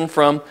separation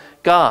from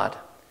God.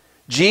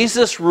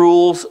 Jesus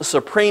rules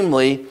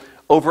supremely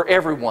over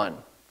everyone,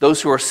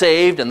 those who are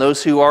saved and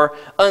those who are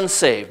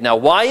unsaved. Now,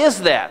 why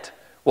is that?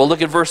 Well,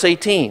 look at verse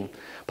 18.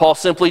 Paul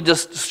simply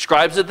just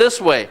describes it this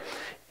way: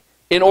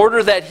 in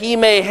order that he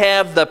may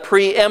have the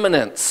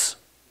preeminence.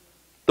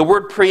 The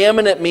word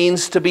preeminent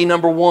means to be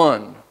number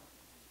one,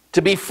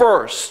 to be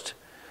first,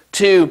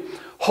 to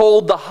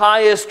hold the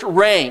highest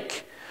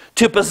rank,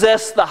 to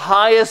possess the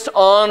highest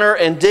honor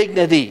and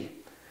dignity.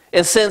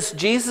 And since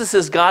Jesus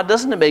is God,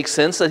 doesn't it make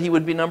sense that he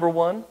would be number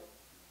one?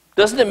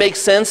 Doesn't it make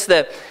sense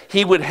that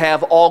he would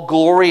have all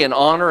glory and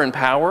honor and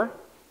power?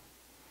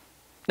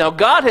 Now,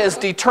 God has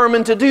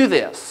determined to do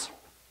this.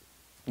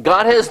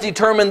 God has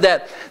determined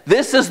that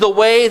this is the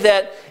way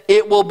that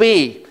it will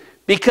be,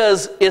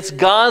 because it's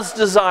God's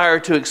desire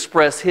to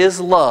express his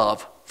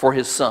love for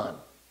his Son.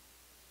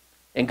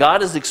 And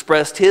God has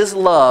expressed his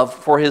love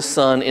for his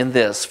Son in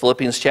this,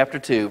 Philippians chapter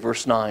 2,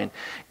 verse 9.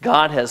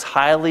 God has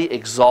highly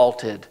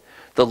exalted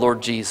the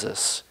Lord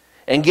Jesus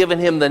and given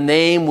him the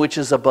name which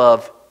is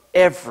above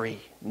every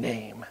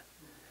name.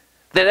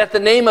 That at the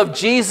name of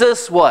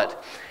Jesus,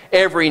 what?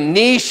 Every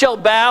knee shall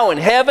bow in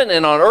heaven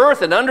and on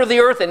earth and under the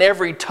earth, and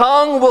every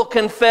tongue will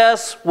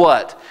confess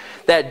what?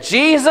 That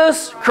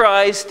Jesus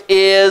Christ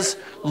is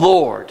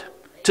Lord,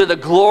 to the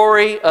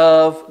glory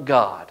of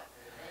God.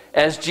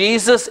 As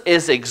Jesus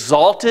is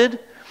exalted,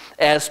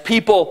 as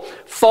people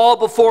fall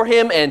before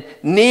him and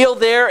kneel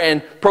there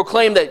and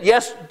proclaim that,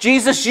 yes,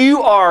 Jesus,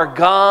 you are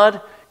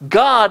God,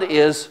 God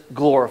is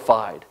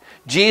glorified.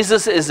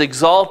 Jesus is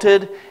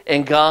exalted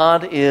and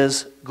God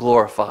is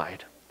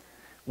glorified.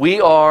 We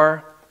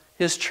are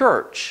his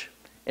church.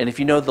 And if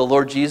you know the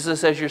Lord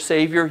Jesus as your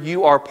Savior,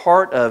 you are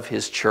part of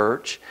his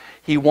church.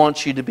 He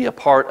wants you to be a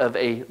part of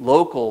a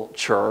local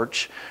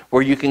church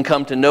where you can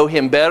come to know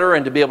him better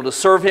and to be able to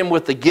serve him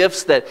with the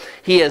gifts that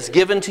he has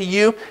given to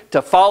you,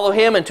 to follow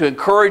him and to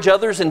encourage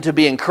others and to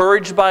be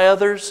encouraged by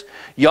others.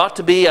 You ought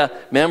to be a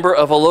member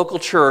of a local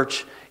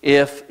church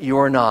if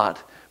you're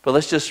not. But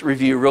let's just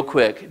review real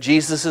quick.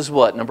 Jesus is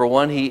what? Number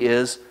one, he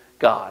is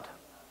God.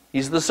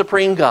 He's the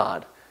supreme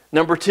God.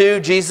 Number two,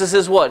 Jesus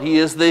is what? He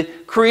is the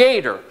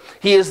creator.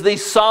 He is the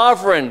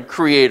sovereign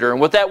creator.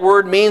 And what that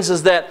word means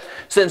is that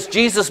since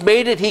Jesus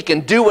made it, he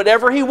can do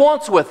whatever he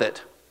wants with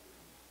it.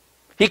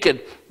 He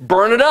could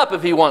burn it up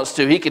if he wants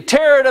to. He could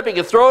tear it up. He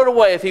could throw it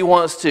away if he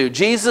wants to.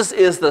 Jesus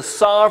is the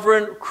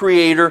sovereign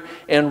creator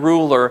and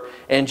ruler.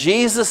 And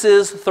Jesus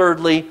is,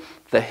 thirdly,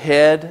 the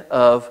head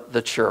of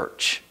the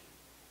church.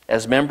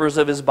 As members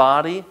of his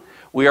body,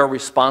 we are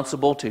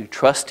responsible to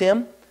trust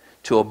him,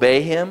 to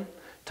obey him,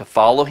 to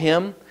follow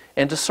him,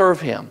 and to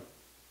serve him.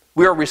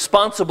 We are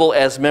responsible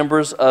as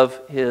members of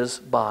his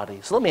body.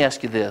 So let me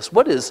ask you this.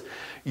 What is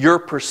your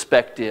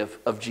perspective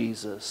of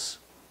Jesus?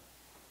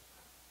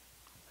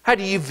 How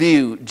do you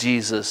view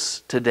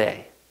Jesus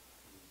today?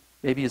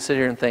 Maybe you'd sit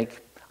here and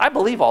think, I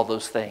believe all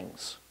those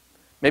things.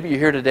 Maybe you're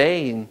here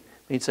today and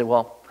you'd say,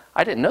 well,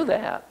 I didn't know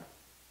that.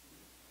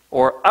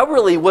 Or I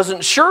really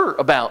wasn't sure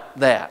about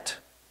that.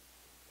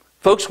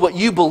 Folks, what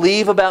you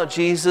believe about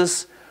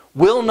Jesus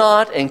will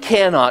not and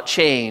cannot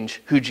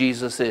change who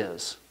Jesus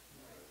is.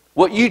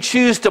 What you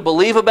choose to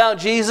believe about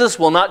Jesus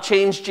will not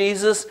change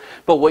Jesus,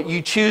 but what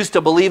you choose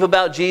to believe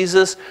about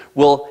Jesus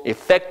will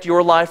affect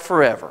your life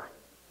forever.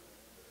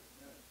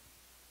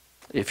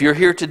 If you're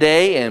here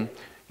today and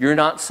you're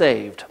not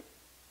saved,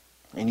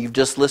 and you've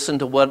just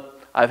listened to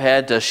what I've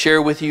had to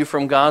share with you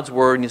from God's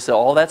Word, and you say,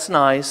 oh, that's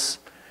nice.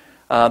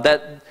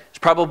 That's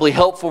probably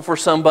helpful for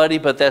somebody,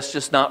 but that's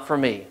just not for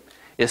me.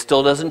 It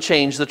still doesn't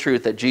change the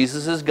truth that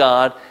Jesus is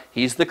God.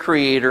 He's the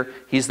creator.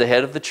 He's the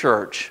head of the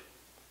church.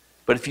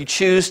 But if you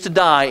choose to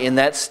die in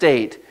that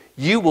state,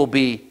 you will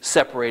be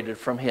separated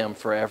from him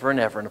forever and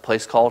ever in a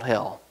place called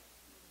hell.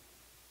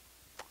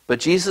 But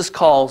Jesus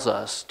calls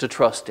us to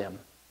trust him.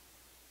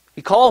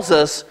 He calls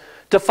us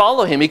to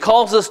follow Him. He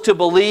calls us to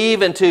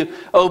believe and to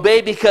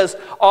obey because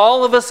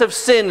all of us have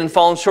sinned and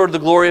fallen short of the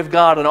glory of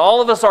God. And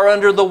all of us are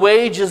under the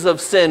wages of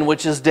sin,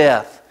 which is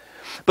death.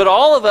 But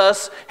all of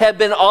us have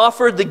been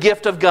offered the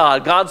gift of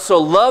God. God so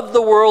loved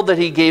the world that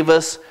He gave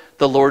us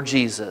the Lord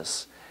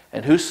Jesus.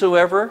 And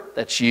whosoever,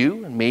 that's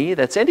you and me,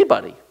 that's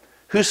anybody,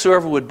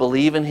 whosoever would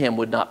believe in Him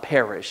would not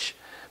perish,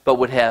 but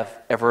would have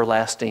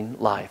everlasting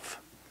life.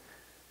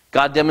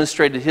 God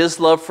demonstrated His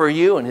love for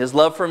you and His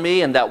love for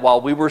me, and that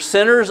while we were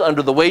sinners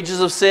under the wages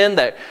of sin,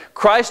 that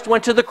Christ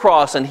went to the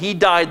cross and He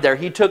died there.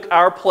 He took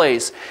our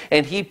place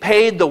and He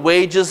paid the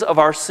wages of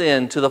our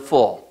sin to the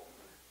full.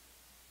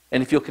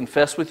 And if you'll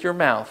confess with your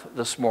mouth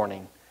this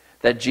morning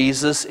that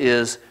Jesus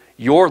is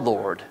your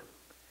Lord,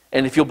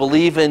 and if you'll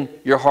believe in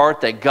your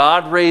heart that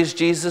God raised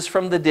Jesus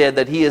from the dead,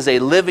 that He is a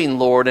living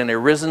Lord and a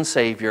risen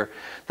Savior,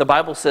 the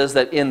Bible says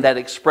that in that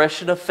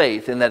expression of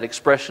faith, in that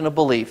expression of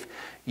belief,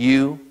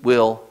 you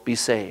will be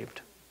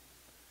saved.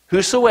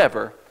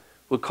 Whosoever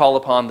would call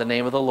upon the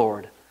name of the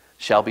Lord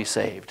shall be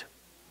saved.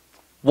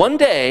 One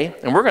day,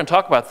 and we're going to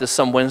talk about this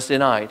some Wednesday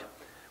night,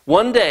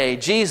 one day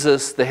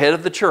Jesus, the head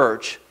of the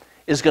church,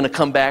 is going to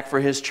come back for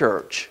His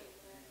church.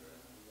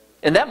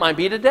 And that might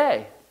be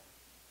today.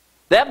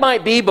 That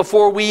might be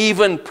before we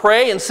even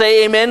pray and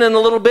say amen in a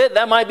little bit.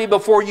 That might be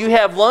before you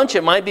have lunch.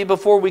 It might be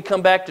before we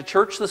come back to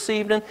church this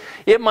evening.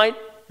 It might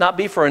not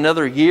be for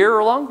another year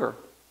or longer.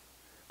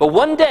 But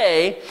one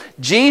day,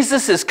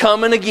 Jesus is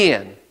coming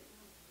again.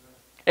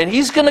 And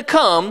He's going to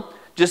come,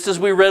 just as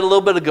we read a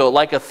little bit ago,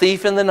 like a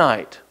thief in the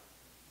night.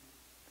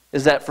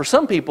 Is that for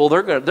some people,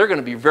 they're going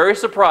to be very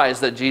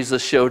surprised that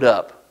Jesus showed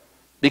up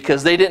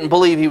because they didn't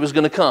believe He was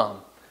going to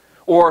come.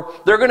 Or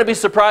they're going to be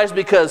surprised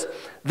because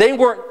they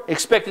weren't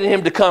expecting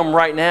Him to come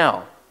right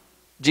now.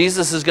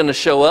 Jesus is going to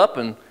show up,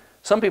 and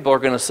some people are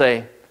going to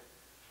say,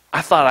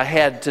 I thought I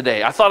had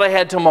today. I thought I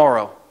had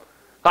tomorrow.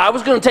 I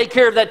was going to take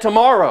care of that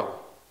tomorrow.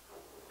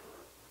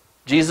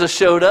 Jesus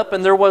showed up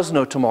and there was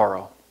no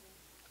tomorrow.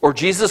 Or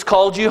Jesus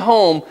called you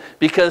home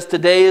because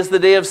today is the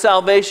day of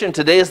salvation.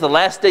 Today is the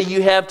last day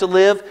you have to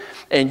live,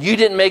 and you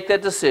didn't make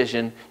that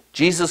decision.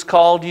 Jesus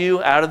called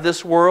you out of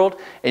this world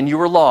and you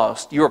were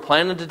lost. You were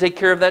planning to take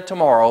care of that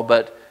tomorrow,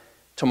 but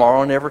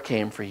tomorrow never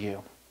came for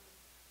you.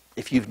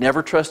 If you've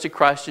never trusted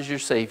Christ as your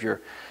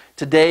Savior,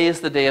 today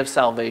is the day of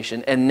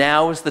salvation, and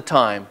now is the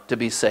time to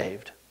be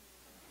saved.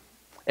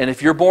 And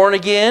if you're born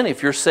again,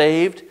 if you're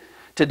saved,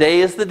 today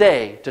is the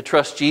day to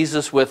trust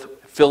Jesus with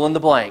fill in the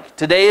blank.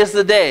 Today is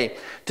the day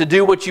to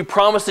do what you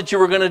promised that you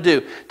were going to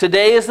do.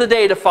 Today is the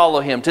day to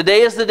follow Him.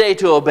 Today is the day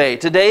to obey.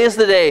 Today is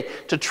the day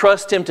to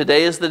trust Him.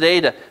 Today is the day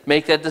to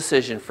make that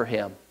decision for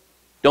Him.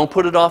 Don't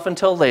put it off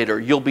until later.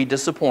 You'll be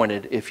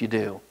disappointed if you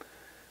do.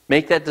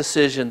 Make that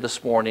decision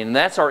this morning. And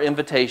that's our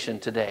invitation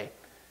today.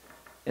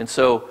 And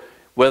so,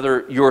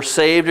 whether you're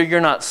saved or you're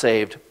not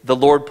saved, the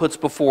Lord puts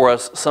before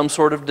us some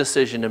sort of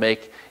decision to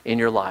make in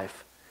your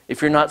life.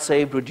 If you're not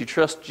saved, would you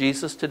trust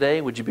Jesus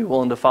today? Would you be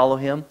willing to follow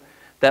Him?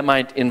 That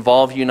might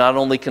involve you not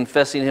only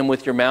confessing Him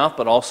with your mouth,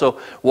 but also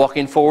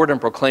walking forward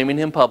and proclaiming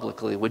Him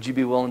publicly. Would you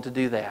be willing to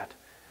do that?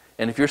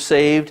 And if you're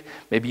saved,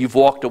 maybe you've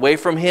walked away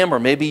from Him, or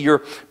maybe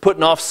you're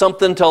putting off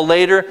something till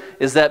later,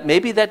 is that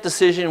maybe that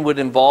decision would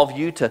involve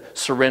you to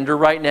surrender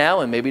right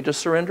now and maybe to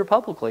surrender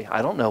publicly.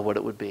 I don't know what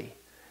it would be,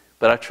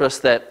 but I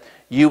trust that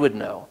you would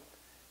know.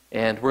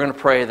 And we're going to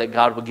pray that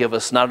God will give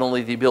us not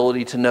only the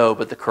ability to know,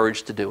 but the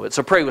courage to do it.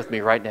 So pray with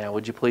me right now,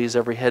 would you please?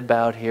 Every head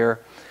bowed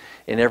here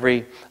and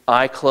every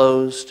eye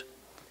closed.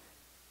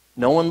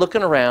 No one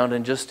looking around,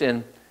 and just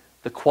in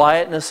the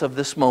quietness of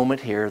this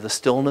moment here, the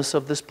stillness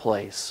of this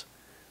place,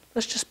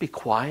 let's just be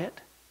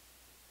quiet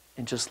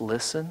and just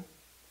listen.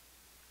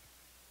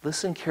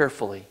 Listen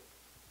carefully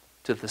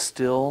to the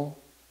still,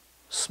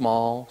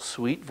 small,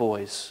 sweet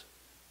voice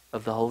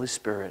of the Holy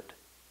Spirit.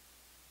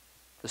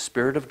 The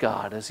Spirit of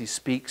God as He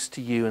speaks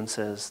to you and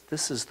says,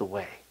 this is the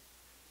way.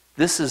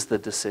 This is the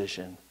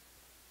decision.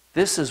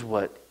 This is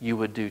what you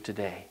would do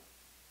today.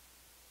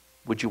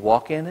 Would you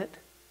walk in it?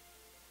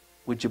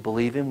 Would you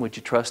believe Him? Would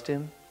you trust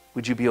Him?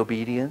 Would you be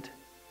obedient?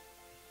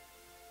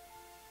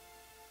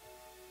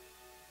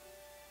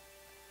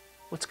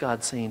 What's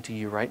God saying to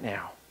you right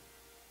now?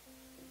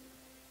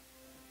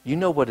 You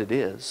know what it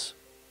is.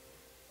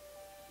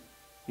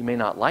 You may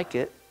not like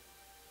it.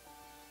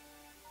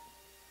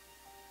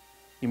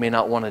 You may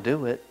not want to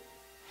do it.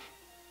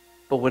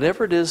 But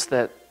whatever it is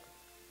that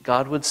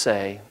God would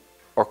say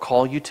or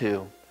call you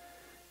to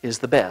is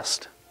the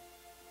best.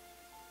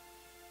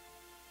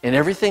 And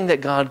everything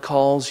that God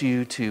calls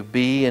you to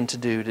be and to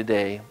do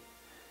today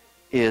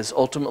is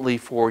ultimately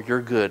for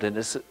your good. And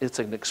it's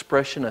an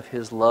expression of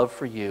His love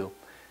for you.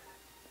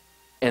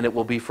 And it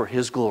will be for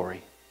His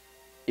glory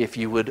if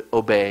you would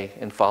obey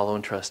and follow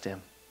and trust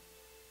Him.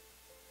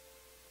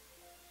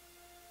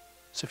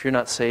 So if you're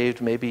not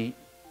saved, maybe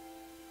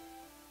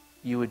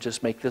you would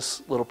just make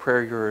this little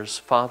prayer yours.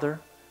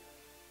 Father,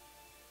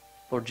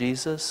 Lord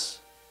Jesus,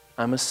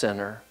 I'm a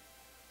sinner,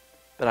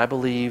 but I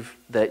believe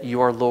that You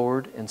are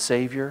Lord and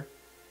Savior,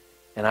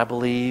 and I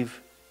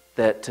believe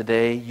that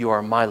today You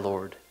are my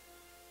Lord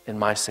and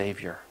my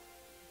Savior.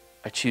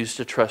 I choose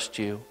to trust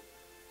you.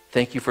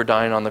 Thank you for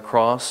dying on the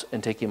cross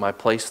and taking my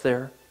place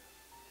there.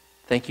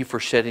 Thank you for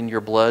shedding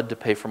your blood to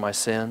pay for my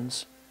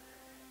sins.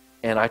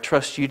 And I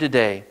trust you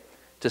today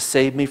to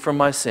save me from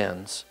my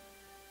sins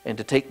and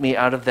to take me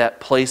out of that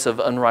place of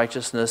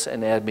unrighteousness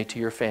and add me to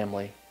your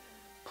family.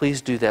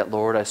 Please do that,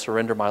 Lord. I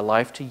surrender my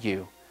life to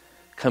you.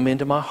 Come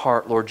into my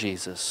heart, Lord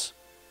Jesus.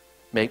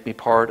 Make me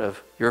part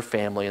of your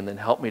family, and then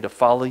help me to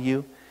follow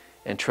you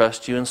and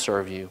trust you and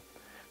serve you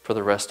for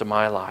the rest of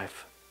my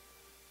life.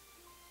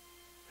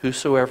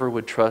 Whosoever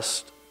would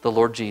trust the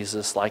Lord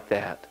Jesus like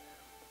that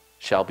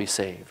shall be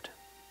saved.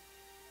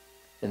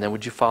 And then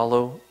would you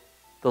follow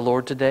the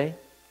Lord today?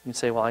 You'd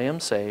say, well, I am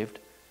saved.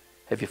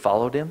 Have you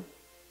followed him?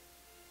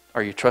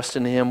 Are you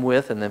trusting him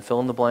with, and then fill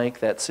in the blank,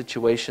 that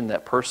situation,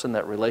 that person,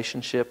 that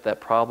relationship, that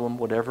problem,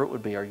 whatever it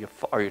would be? Are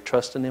you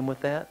trusting him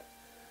with that?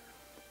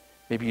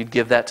 Maybe you'd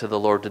give that to the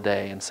Lord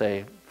today and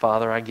say,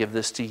 Father, I give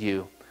this to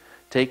you.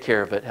 Take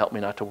care of it. Help me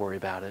not to worry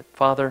about it.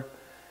 Father,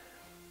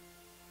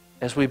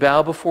 as we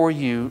bow before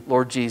you,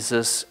 Lord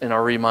Jesus, and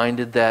are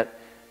reminded that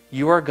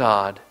you are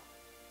God,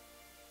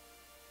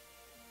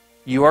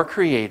 you are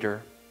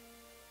Creator,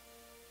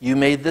 you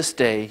made this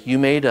day, you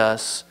made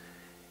us,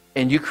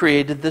 and you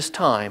created this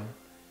time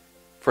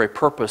for a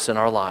purpose in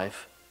our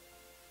life,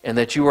 and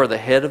that you are the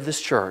head of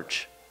this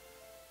church.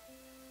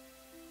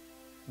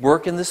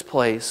 Work in this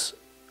place,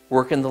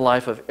 work in the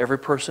life of every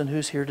person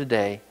who's here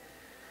today,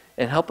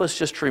 and help us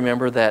just to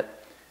remember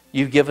that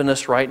you've given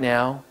us right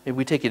now. May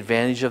we take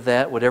advantage of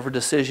that. Whatever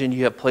decision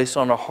you have placed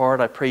on our heart,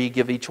 I pray you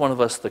give each one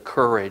of us the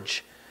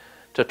courage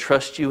to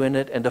trust you in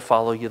it and to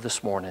follow you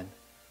this morning.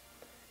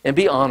 And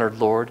be honored,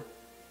 Lord,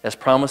 as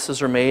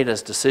promises are made,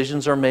 as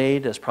decisions are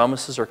made, as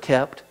promises are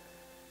kept,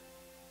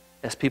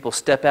 as people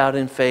step out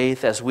in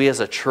faith, as we as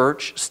a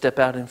church step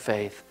out in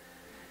faith.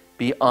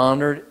 Be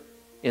honored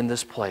in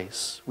this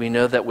place. We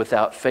know that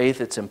without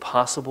faith it's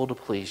impossible to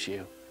please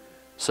you.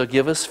 So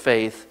give us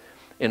faith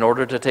in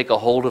order to take a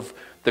hold of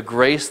the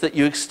grace that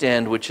you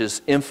extend, which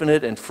is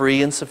infinite and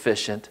free and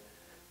sufficient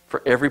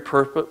for every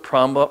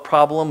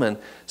problem and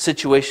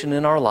situation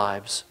in our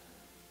lives.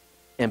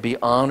 And be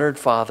honored,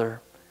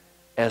 Father,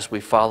 as we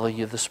follow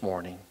you this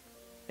morning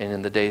and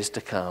in the days to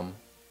come.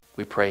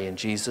 We pray in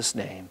Jesus'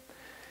 name.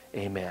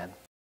 Amen.